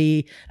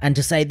passionately and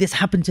to say, this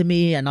happened to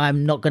me and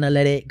I'm not going to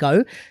let it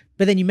go.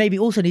 But then you maybe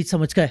also need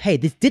someone to go, hey,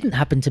 this didn't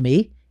happen to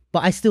me,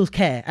 but I still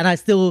care. And I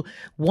still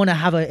want to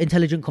have an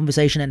intelligent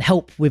conversation and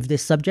help with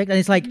this subject. And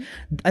it's like,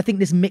 I think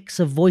this mix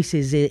of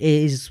voices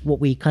is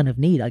what we kind of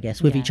need, I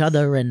guess, with each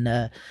other.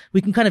 And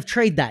we can kind of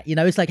trade that,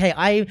 it's like,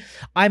 hey,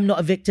 I'm not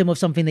a victim of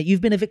something that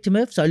you've been a victim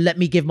of. So let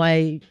me give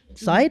my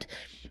side.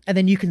 And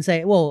then you can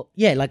say, well,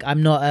 yeah, like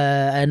I'm not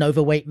an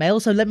overweight male,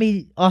 so let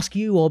me ask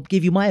you or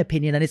give you my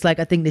opinion. And it's like,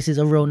 I think this is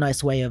a real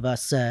nice way of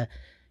us.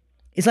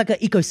 It's like an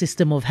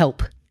ecosystem of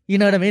help. You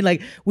know what I mean?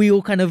 Like we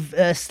all kind of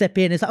step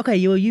in. It's like, okay,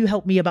 you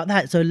help me about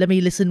that, so let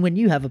me listen when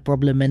you have a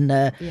problem.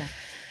 And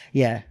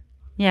yeah,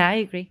 I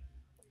agree.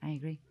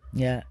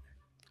 Yeah.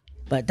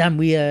 But damn,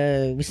 we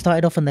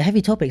started off on the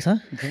heavy topics, huh?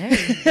 Very,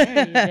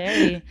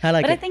 very. I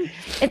like but it. I think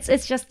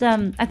it's just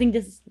I think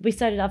we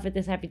started off with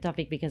this happy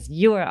topic because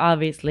you are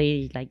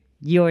obviously like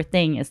your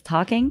thing is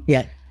talking.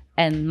 Yeah.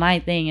 And my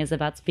thing is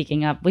about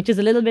speaking up, which is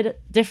a little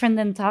bit different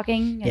than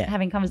talking and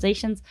having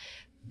conversations,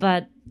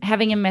 but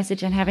having a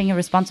message and having a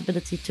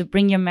responsibility to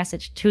bring your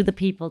message to the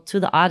people, to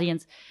the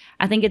audience.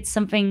 I think it's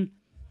something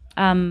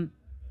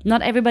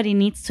not everybody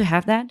needs to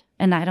have that,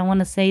 and I don't want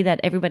to say that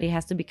everybody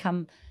has to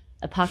become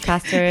a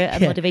podcaster, a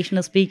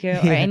motivational speaker,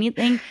 or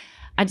anything.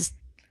 I just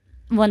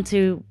want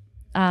to,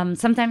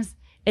 sometimes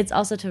it's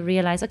also to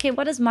realize, okay,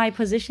 what is my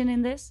position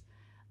in this?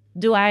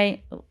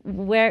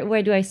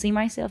 Where do I see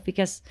myself?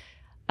 Because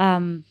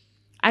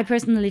I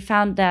personally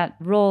found that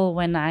role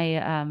when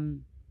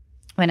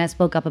I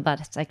spoke up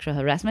about sexual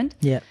harassment.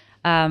 Yeah.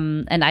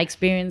 And I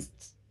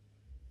experienced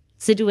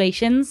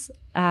situations.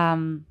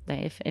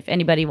 If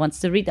anybody wants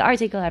to read the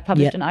article, I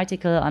published an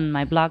article on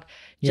my blog,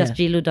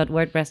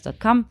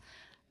 justjilou.wordpress.com.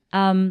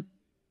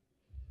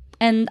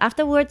 And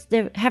afterwards,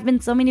 there have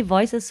been so many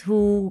voices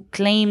who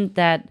claimed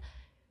that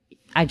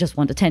I just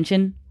want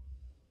attention.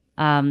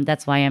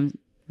 That's why I'm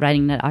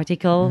writing that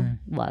article.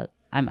 Well,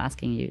 I'm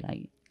asking you,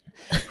 like,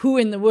 who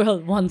in the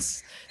world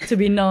wants to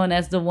be known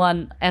as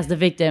the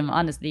victim?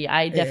 Honestly,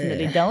 I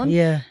definitely don't.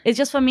 Yeah. It's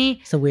just for me.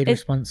 It's a weird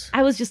response.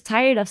 I was just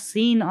tired of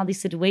seeing all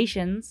these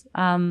situations.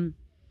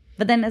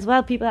 But then as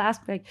well, people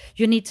ask, like,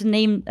 you need to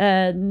name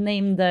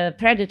the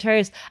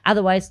predators,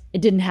 otherwise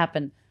it didn't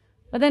happen.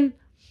 But then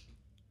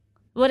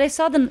what I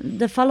saw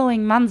the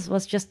following months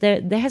was just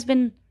there has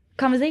been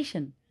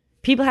conversation.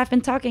 People have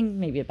been talking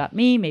maybe about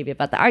me, maybe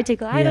about the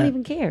article. I don't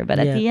even care. But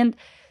at the end,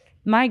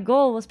 my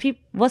goal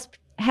was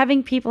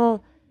having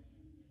people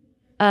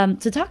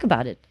to talk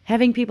about it,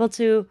 having people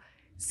to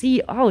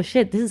see, oh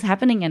shit, this is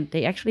happening, and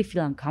they actually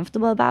feel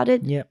uncomfortable about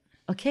it. Yeah.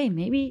 Okay,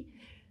 maybe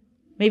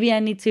I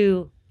need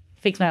to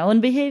fix my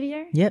own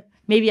behavior. Yep.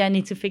 Maybe I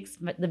need to fix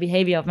the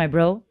behavior of my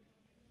bro.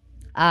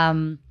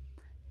 And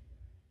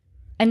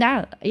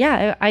now,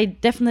 I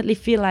definitely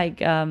feel like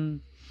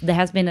there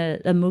has been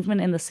a movement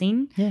in the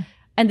scene. Yeah.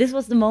 And this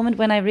was the moment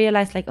when I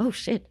realized, like, oh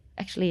shit,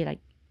 actually, like,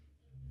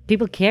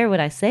 people care what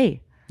I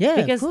say. Yeah,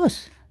 because, of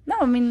course. No,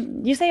 I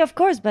mean, you say of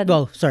course, but...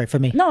 Well, sorry, for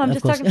me. No, I'm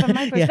just talking from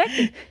my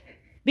perspective.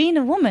 Being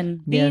a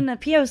woman, being a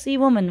POC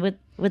woman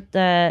with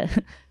a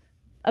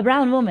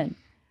brown woman,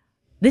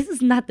 this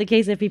is not the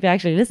case if people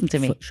actually listen to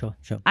me. Sure.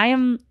 I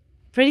am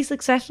pretty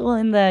successful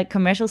in the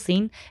commercial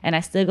scene, and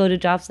I still go to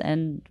jobs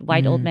and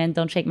white old men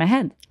don't shake my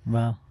hand.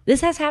 Wow.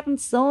 This has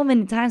happened so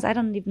many times. I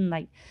don't even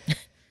like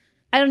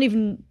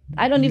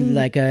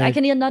like I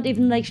can not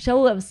even like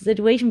show a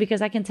situation,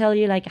 because I can tell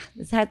you, like,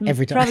 this happened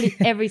every time. Probably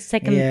every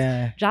second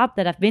job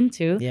that I've been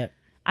to. Yeah.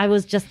 I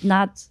was just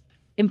not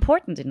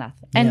important enough.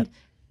 And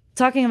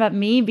talking about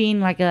me being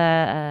like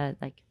a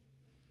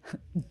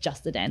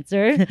just a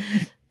dancer,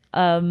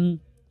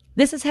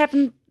 this has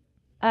happened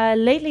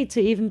lately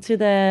to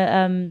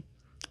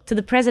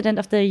the president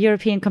of the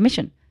European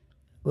Commission.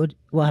 What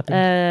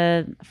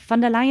happened?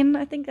 Von der Leyen,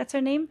 I think that's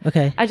her name.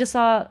 Okay. I just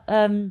saw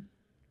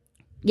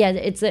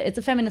it's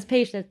a feminist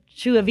page that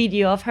threw a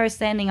video of her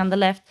standing on the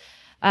left,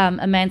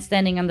 a man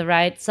standing on the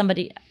right,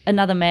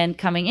 another man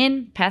coming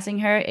in, passing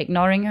her,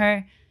 ignoring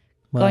her,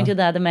 going to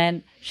the other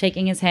man,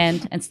 shaking his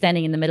hand, and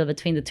standing in the middle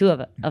between the two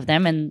of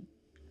them,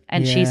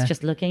 and she's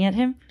just looking at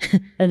him,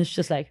 and it's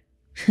just like,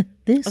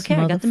 okay,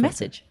 I got the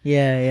message.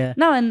 Yeah.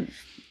 No, and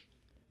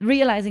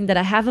realizing that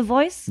I have a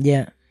voice.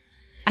 Yeah.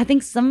 I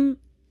think some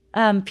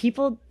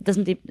people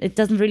it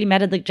doesn't really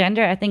matter the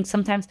gender. I think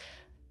sometimes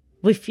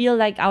we feel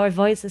like our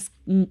voice is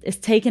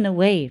taken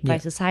away by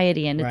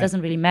society, and it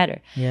doesn't really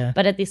matter. Yeah.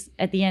 But at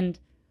the end,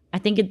 I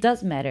think it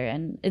does matter,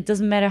 and it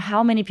doesn't matter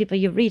how many people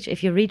you reach.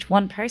 If you reach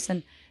one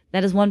person,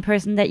 that is one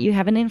person that you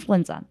have an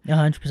influence on.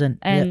 100%.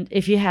 And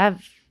if you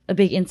have a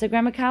big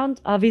Instagram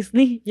account,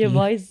 obviously your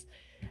voice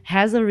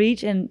has a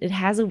reach and it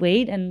has a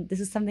weight. And this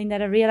is something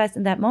that I realized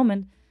in that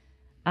moment,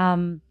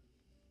 and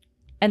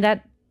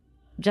that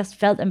just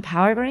felt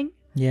empowering.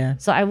 Yeah.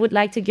 So I would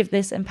like to give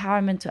this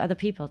empowerment to other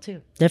people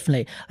too.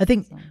 Definitely. I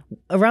think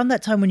around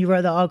that time when you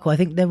wrote that article, I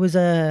think there was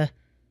a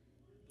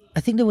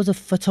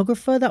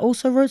photographer that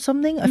also wrote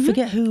something. I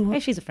forget who. Hey,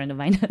 she's a friend of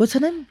mine. What's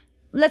her name?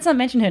 Let's not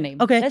mention her name.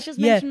 Okay. Let's just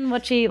mention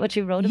what she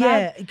wrote about.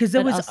 Yeah, because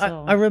there was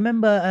also... I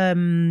remember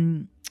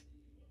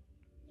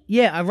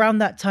around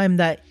that time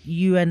that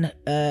you and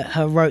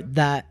her wrote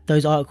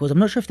those articles. I'm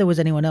not sure if there was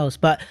anyone else,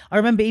 but I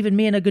remember even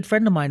me and a good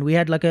friend of mine, we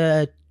had like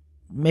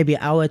maybe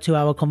an hour, 2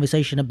 hour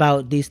conversation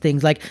about these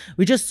things. Like,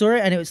 we just saw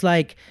it and it was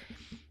like,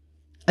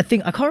 I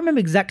can't remember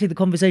exactly the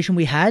conversation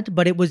we had,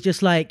 but it was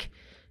just like,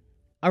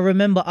 I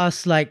remember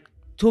us like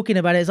talking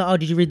about it. It's like, oh,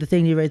 did you read the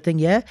thing? Did you read the thing?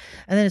 Yeah.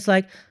 And then it's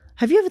like,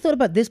 have you ever thought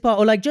about this part?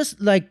 Or like, just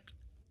like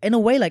in a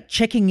way, like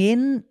checking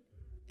in.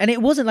 And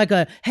it wasn't like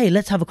hey,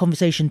 let's have a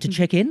conversation to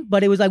check in,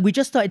 but it was like, we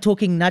just started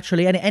talking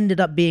naturally, and it ended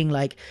up being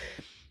like,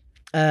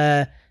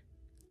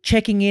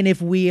 checking in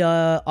if we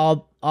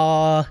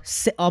our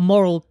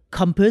moral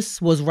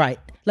compass was right.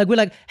 Like, we're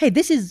like, hey,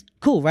 this is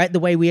cool, right? The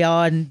way we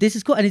are, and this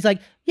is cool. And he's like,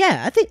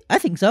 yeah, I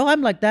think so.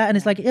 I'm like that. And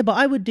it's like, yeah, but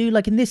I would do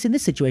like in this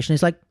situation.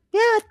 It's like,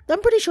 yeah,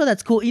 I'm pretty sure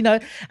that's cool, you know?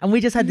 And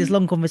we just had this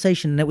long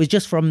conversation, and it was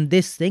just from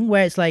this thing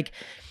where it's like,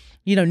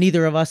 you know,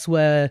 neither of us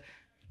were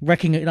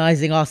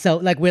recognizing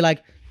ourselves. Like, we're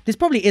like, this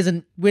probably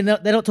isn't, they're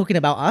not talking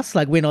about us.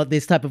 Like, we're not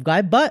this type of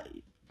guy, but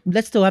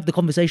let's still have the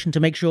conversation to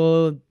make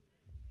sure,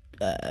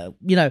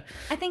 you know.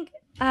 I think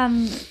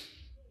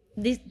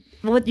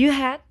what you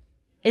had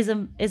is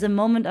a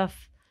moment of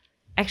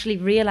actually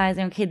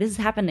realizing, okay, this is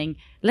happening.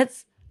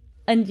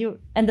 And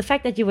the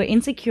fact that you were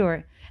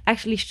insecure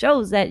actually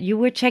shows that you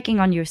were checking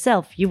on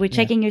yourself. You were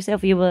checking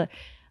yourself. You were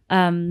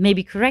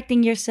maybe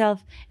correcting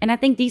yourself. And I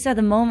think these are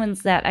the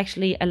moments that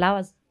actually allow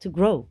us to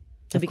grow,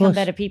 to become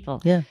better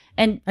people. Yeah.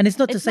 And it's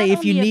not to say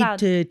if you need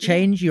to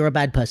change, you're a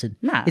bad person.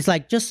 Nah. It's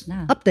like just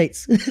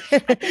updates.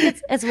 I think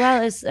it's as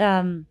well as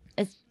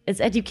its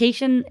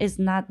education is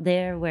not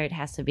there where it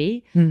has to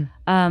be.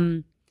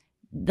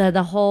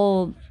 The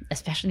whole,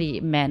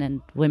 especially men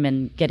and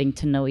women getting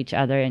to know each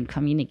other and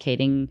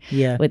communicating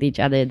with each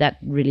other, that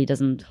really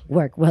doesn't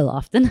work well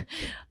often.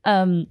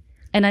 And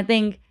I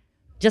think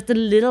just a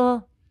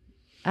little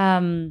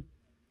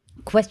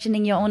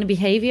questioning your own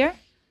behavior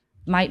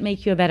might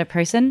make you a better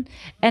person.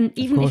 And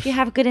even if you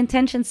have good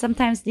intentions,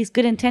 sometimes these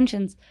good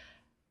intentions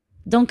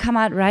don't come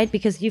out right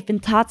because you've been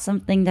taught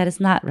something that is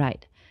not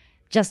right.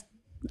 Just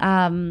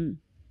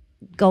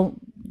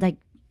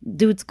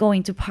dudes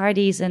going to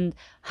parties and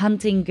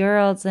hunting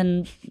girls,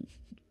 and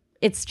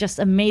it's just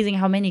amazing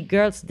how many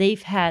girls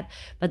they've had.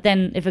 But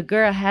then if a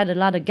girl had a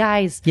lot of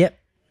guys,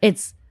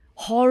 it's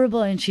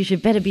horrible and she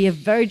should better be a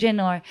virgin,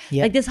 or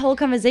like this whole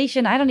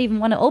conversation. I don't even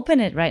want to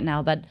open it right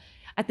now, but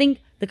I think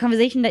the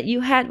conversation that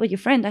you had with your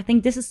friend, I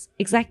think this is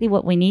exactly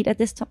what we need at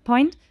this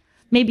point.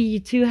 Maybe you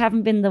two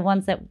haven't been the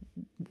ones that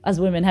as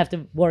women have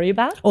to worry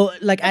about, or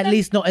like at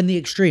least not in the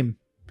extreme.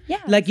 Yeah,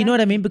 like exactly. You know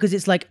what I mean? Because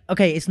it's like,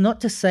 okay, it's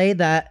not to say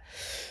that,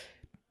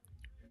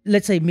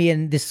 let's say me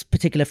and this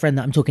particular friend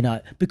that I'm talking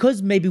about,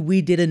 because maybe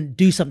we didn't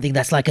do something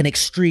that's like an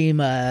extreme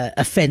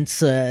offense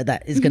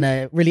that is going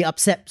to really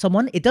upset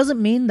someone. It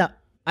doesn't mean that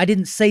I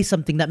didn't say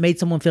something that made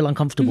someone feel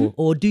uncomfortable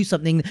or do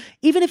something,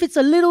 even if it's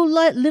a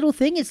little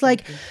thing. It's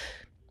like,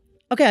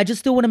 okay, I just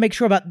still want to make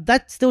sure about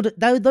that. Still,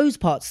 those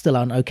parts still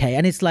aren't okay.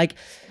 And it's like,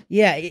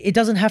 yeah, it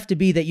doesn't have to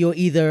be that you're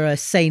either a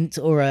saint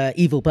or a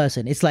evil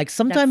person. It's like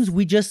sometimes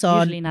we just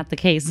aren't. Usually not the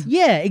case.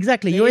 Yeah,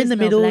 exactly. You're in the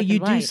middle. You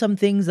do white. some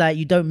things that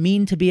you don't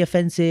mean to be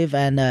offensive,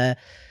 and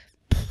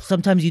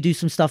sometimes you do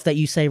some stuff that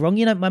you say wrong.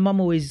 You know, my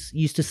mom always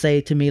used to say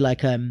to me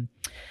like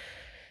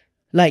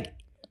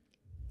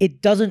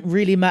it doesn't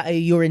really matter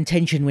your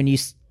intention when you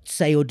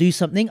say or do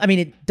something. I mean,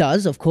 it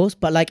does, of course,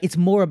 but like it's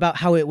more about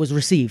how it was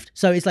received.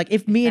 So it's like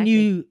if me and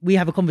you, we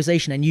have a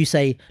conversation and you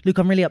say, Luke,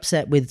 I'm really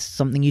upset with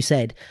something you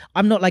said.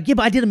 I'm not like, yeah,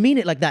 but I didn't mean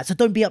it like that, so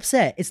don't be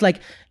upset. It's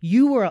like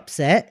you were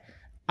upset.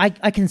 I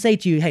can say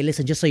to you, hey,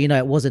 listen, just so you know,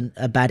 it wasn't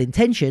a bad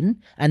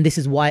intention and this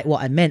is what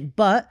I meant,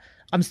 but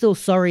I'm still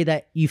sorry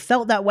that you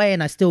felt that way,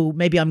 and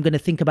maybe I'm going to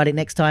think about it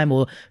next time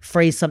or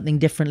phrase something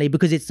differently,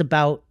 because it's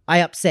about, I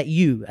upset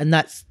you, and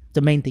that's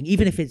the main thing,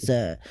 even if it's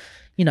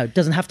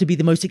doesn't have to be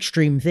the most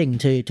extreme thing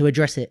to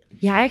address it.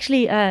 Yeah,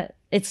 actually,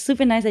 it's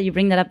super nice that you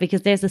bring that up,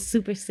 because there's a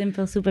super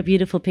simple, super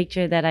beautiful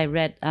picture that I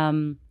read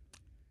by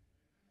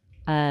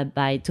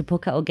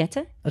Tupoka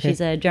Ogette. Okay.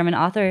 She's a German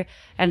author,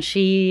 and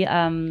she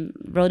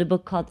wrote a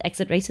book called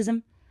Exit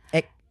Racism.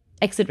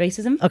 Exit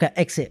Racism. Okay,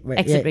 Exit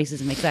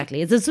Racism,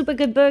 exactly. It's a super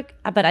good book,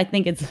 but I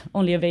think it's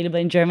only available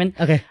in German.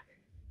 Okay.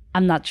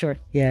 I'm not sure.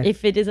 Yeah.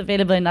 If it is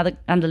available in other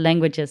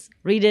languages,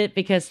 read it,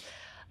 because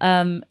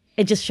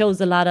it just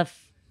shows a lot of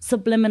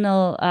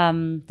subliminal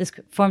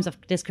forms of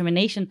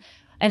discrimination.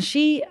 And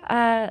she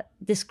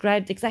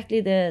described exactly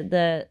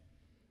the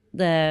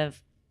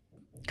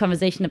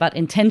conversation about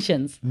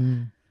intentions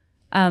in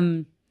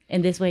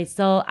this way.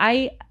 So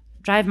I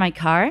drive my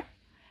car,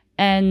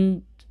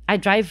 and I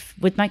drive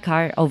with my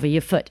car over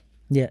your foot.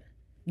 Yeah.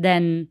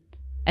 Then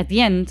at the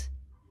end,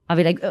 I'll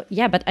be like, oh,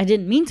 yeah, but I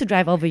didn't mean to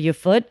drive over your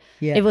foot.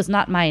 Yeah. It was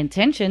not my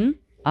intention.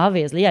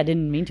 Obviously, I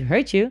didn't mean to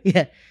hurt you.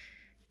 Yeah.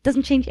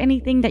 Doesn't change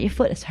anything that your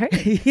foot is hurt.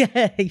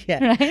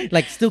 Yeah. Right?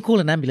 Like, still call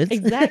an ambulance.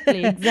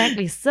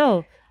 Exactly.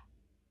 So,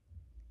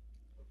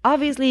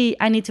 obviously,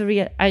 I need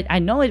to I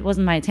know it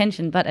wasn't my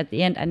intention, but at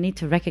the end, I need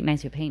to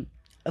recognize your pain.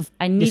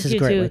 I need you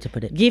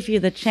to give you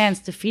the chance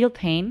to feel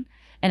pain,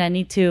 and I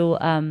need to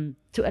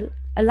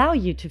allow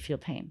you to feel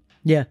pain.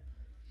 Yeah.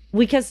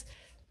 Because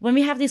when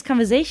we have these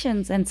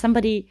conversations and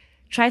somebody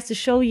tries to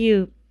show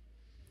you,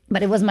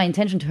 but it wasn't my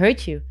intention to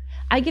hurt you,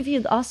 I give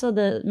you also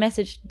the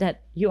message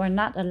that you are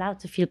not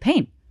allowed to feel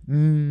pain.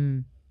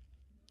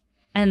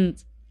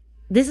 And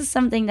this is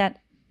something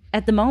that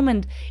at the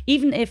moment,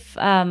 even if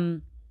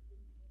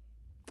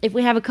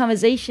we have a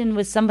conversation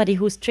with somebody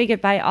who's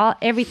triggered by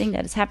everything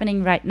that is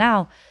happening right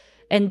now,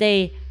 and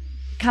they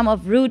come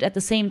off rude at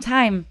the same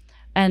time,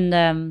 and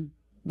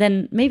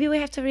then maybe we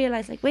have to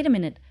realize, like, wait a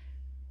minute,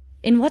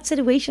 in what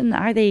situation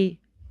are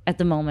they at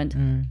the moment?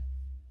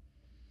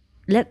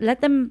 Let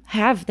them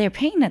have their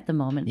pain at the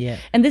moment. Yeah.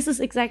 And this is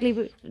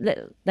exactly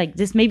like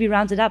this. Maybe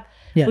rounds it up.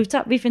 Yeah.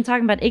 We've been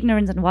talking about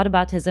ignorance and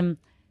whataboutism.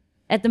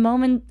 At the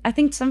moment, I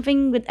think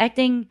something with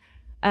acting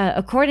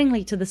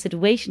accordingly to the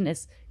situation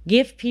is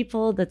give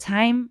people the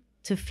time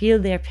to feel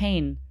their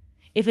pain.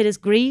 If it is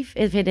grief,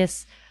 if it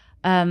is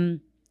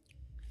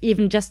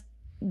even just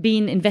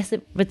being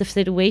invested with the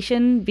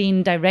situation,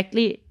 being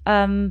directly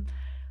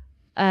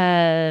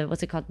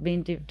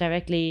being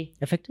directly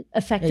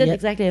affected,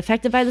 exactly,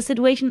 affected by the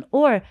situation,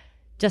 or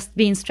just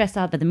being stressed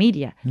out by the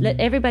media. Let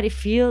everybody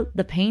feel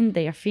the pain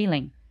they are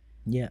feeling.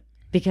 Yeah.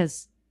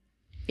 Because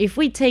if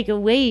we take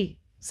away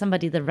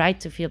somebody the right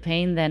to feel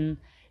pain, then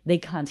they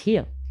can't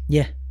heal.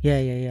 Yeah.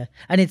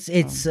 And it's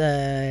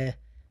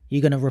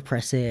you're gonna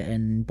repress it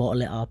and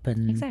bottle it up,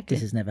 and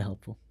this is never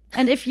helpful.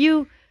 And if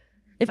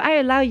I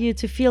allow you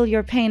to feel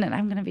your pain, and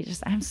I'm gonna be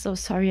I'm so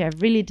sorry, I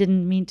really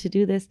didn't mean to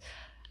do this,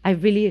 I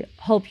really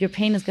hope your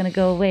pain is gonna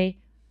go away.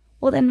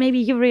 well, then maybe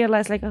you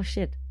realize like, oh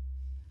shit,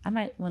 I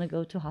might want to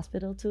go to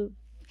hospital to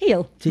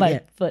heal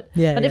my foot.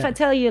 But if I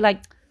tell you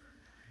like,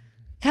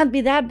 can't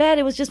be that bad,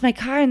 it was just my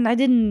car and I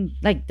didn't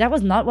like, that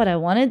was not what I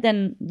wanted,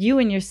 then you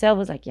and yourself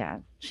was like, yeah,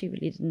 she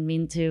really didn't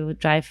mean to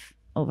drive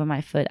over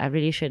my foot. I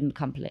really shouldn't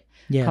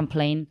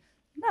complain.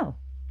 No.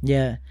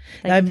 Yeah.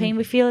 Like the pain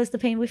we feel is the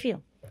pain we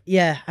feel.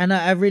 Yeah. And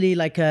I really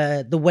like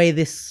the way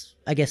this,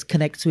 I guess,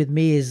 connects with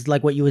me is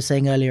like what you were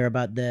saying earlier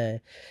about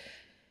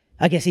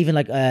I guess even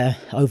like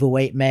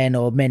overweight men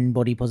or men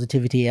body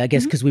positivity, I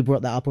guess, because we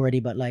brought that up already.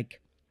 But like,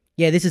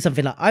 yeah, this is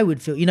something that I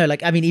would feel,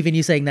 like, I mean, even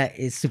you saying that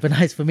is super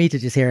nice for me to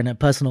just hear in a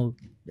personal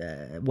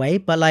way.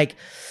 But like,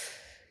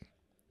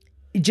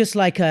 just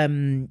like,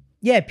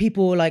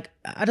 people like,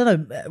 I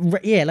don't know,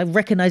 like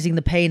recognizing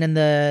the pain and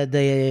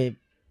the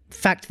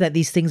fact that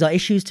these things are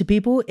issues to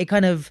people, it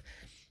kind of,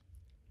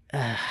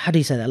 how do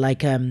you say that?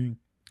 Like,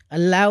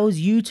 allows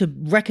you to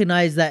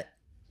recognize that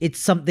it's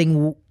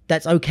something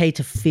that's okay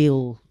to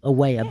feel a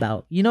way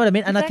about, you know what I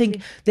mean? And I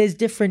think there's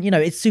different,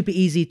 it's super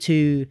easy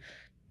to,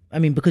 I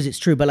mean, because it's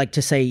true, but like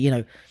to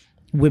say,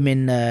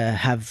 women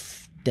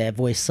have their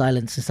voice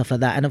silenced and stuff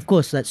like that. And of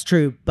course that's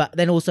true. But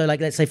then also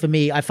like, let's say for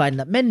me, I find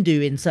that men do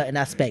in certain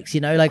aspects,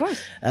 like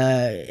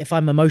if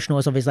I'm emotional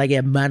or something, it's like, yeah,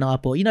 man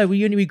up, or,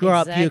 when we grow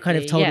up, you're kind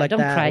of told like don't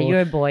that. Don't cry,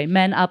 you're a boy,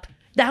 man up.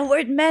 That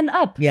word man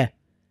up. Yeah.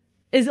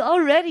 Is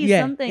already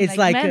something. It's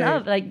like man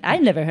up. Like I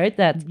never heard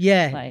that.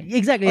 Yeah, like,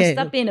 exactly. Or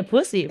stop being a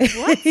pussy.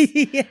 What?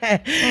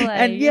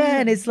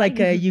 And it's like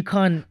you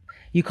can't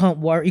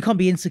worry, you can't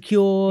be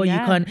insecure. You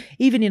can't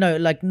even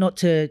like not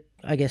to.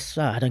 I guess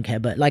I don't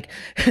care, but like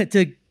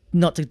to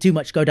not to too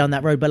much go down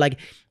that road. But like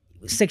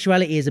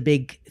sexuality is a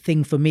big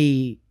thing for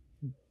me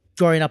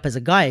growing up as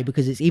a guy,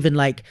 because it's even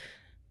like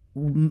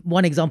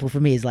one example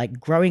for me is like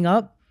growing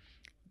up,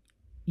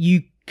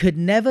 you could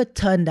never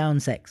turn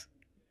down sex.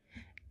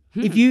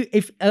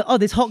 If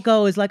this hot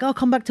girl is like, oh,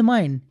 come back to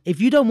mine.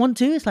 If you don't want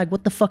to, it's like,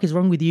 what the fuck is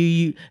wrong with you?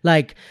 You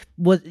like,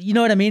 what, you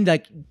know what I mean?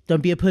 Like,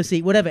 don't be a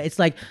pussy, whatever. It's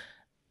like,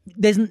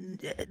 this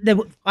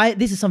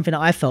is something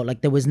that I felt like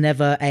there was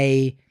never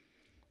a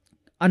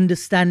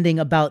understanding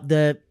about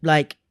the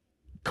like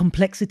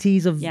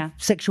complexities of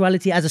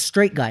sexuality as a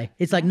straight guy.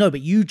 It's like, no, but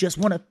you just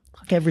want to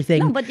fuck everything.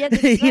 No, but yeah,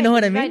 this is you know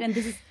what I mean? Right. And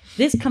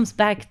this comes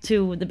back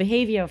to the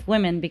behavior of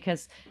women,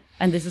 because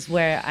and this is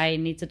where I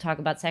need to talk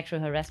about sexual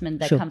harassment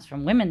that comes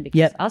from women,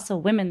 because also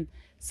women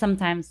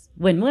sometimes,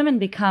 when women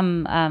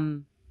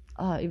become,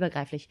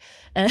 übergreiflich,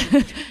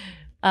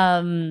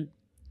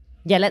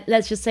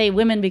 let's just say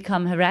women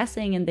become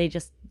harassing and they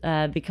just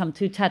become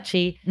too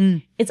touchy.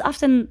 It's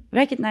often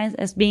recognized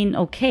as being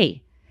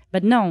okay.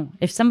 But no,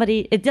 if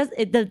somebody,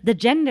 the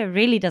gender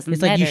really doesn't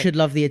matter. It's like you should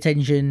love the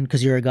attention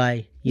because you're a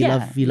guy. You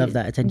love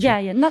that attention.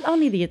 Yeah. Not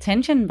only the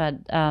attention, but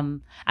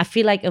I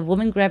feel like a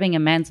woman grabbing a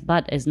man's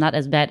butt is not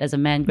as bad as a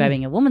man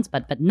grabbing a woman's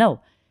butt. But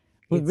no,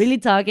 we're really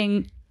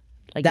talking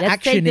like the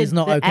action is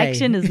not okay.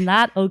 Action is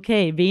not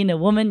okay. Being a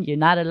woman, you're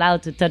not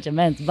allowed to touch a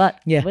man's butt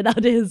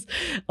without his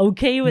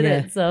okay with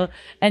it. So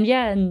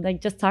and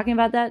like just talking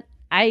about that,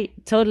 I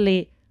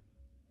totally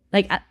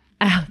like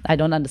I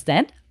don't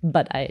understand,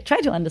 but I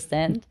try to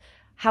understand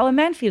how a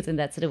man feels in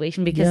that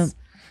situation, because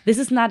this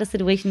is not a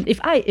situation. If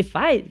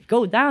I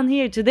go down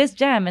here to this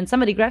jam and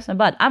somebody grabs my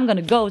butt, I'm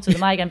gonna go to the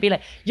mic and be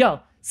like,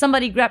 "Yo,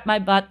 somebody grabbed my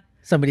butt.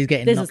 Somebody's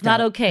getting this knocked is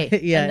not out." okay."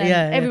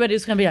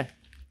 Everybody's gonna be like,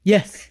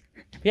 "Yes,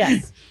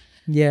 yes."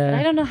 Yeah. But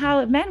I don't know how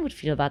a man would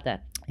feel about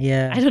that.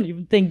 Yeah. I don't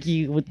even think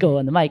you would go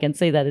on the mic and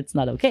say that it's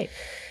not okay.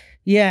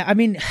 Yeah, I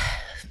mean,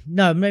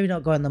 no, maybe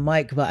not go on the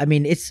mic, but I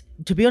mean, it's,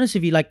 to be honest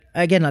with you, like,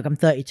 again, like I'm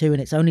 32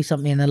 and it's only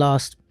something in the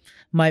last,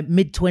 my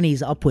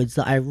mid-20s upwards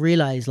that I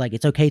realized like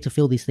it's okay to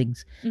feel these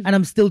things. Mm-hmm. And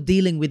I'm still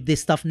dealing with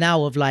this stuff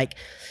now of like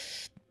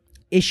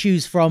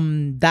issues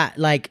from that,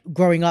 like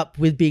growing up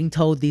with being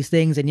told these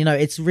things. And,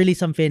 it's really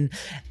something,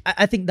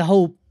 I think the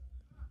whole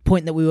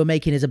point that we were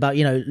making is about,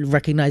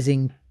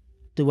 recognizing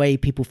the way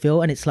people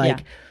feel. And it's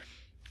like,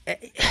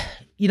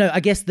 I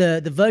guess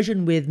the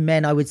version with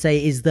men, I would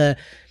say, is the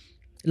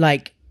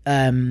like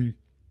the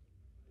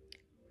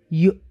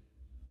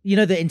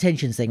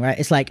intentions thing, right?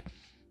 It's like,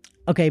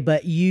 okay,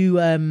 but you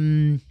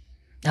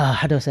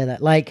how do I say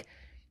that? Like,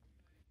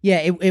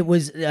 it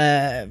was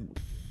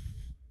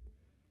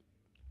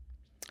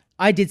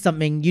I did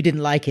something, you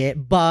didn't like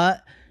it,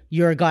 but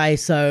you're a guy,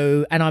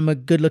 so, and I'm a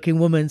good looking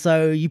woman,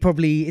 so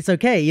it's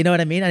okay, you know what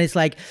I mean? And it's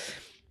like,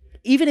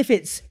 even if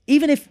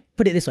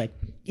put it this way,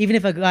 even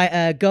if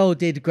a girl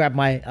did grab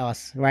my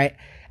ass, right?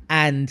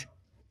 And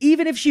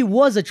even if she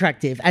was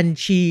attractive and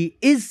she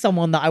is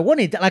someone that I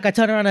wanted, like I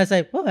turn around and I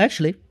say, well,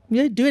 actually,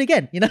 do it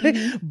again,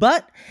 Mm-hmm.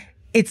 But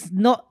it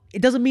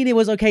doesn't mean it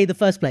was okay in the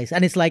first place.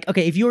 And it's like,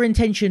 okay, if your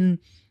intention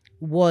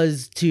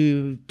was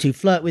to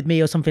flirt with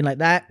me or something like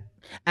that,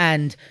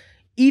 and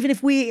even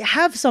if we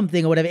have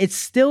something or whatever, it's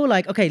still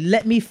like, okay,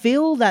 let me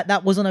feel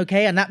that wasn't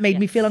okay and that made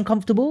me feel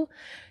uncomfortable.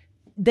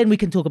 then we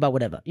can talk about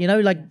whatever, you know,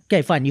 like,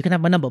 okay, fine, you can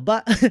have my number,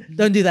 but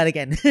don't do that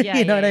again.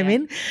 You know what I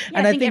mean? Yeah,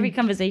 and I think every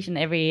conversation,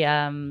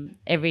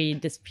 every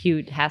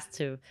dispute has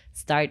to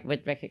start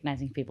with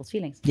recognizing people's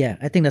feelings. Yeah,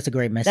 I think that's a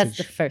great message. That's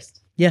the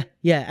first. Yeah.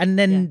 And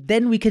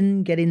then we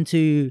can get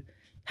into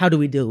how do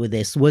we deal with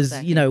this?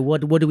 You know,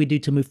 what do we do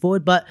to move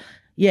forward? But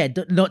yeah,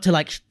 not to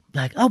like,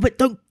 oh, but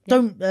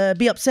don't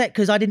be upset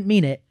because I didn't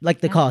mean it.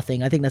 Like the car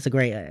thing. I think that's a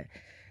great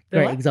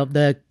example.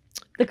 The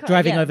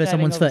driving over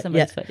someone's foot.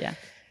 Yeah.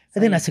 I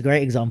think that's a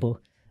great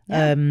example.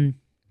 Yeah.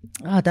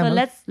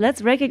 So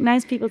let's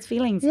recognize people's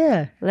feelings.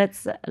 Yeah.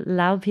 Let's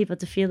allow people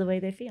to feel the way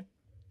they feel.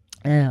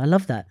 Yeah, I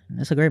love that.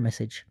 That's a great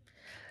message.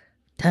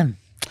 Damn.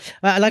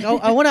 Like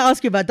I want to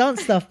ask you about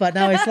dance stuff, but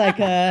now it's like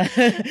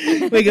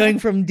we're going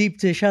from deep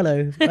to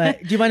shallow. Do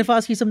you mind if I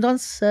ask you some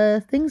dance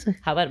things?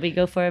 How about we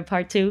go for a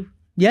part 2?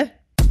 Yeah.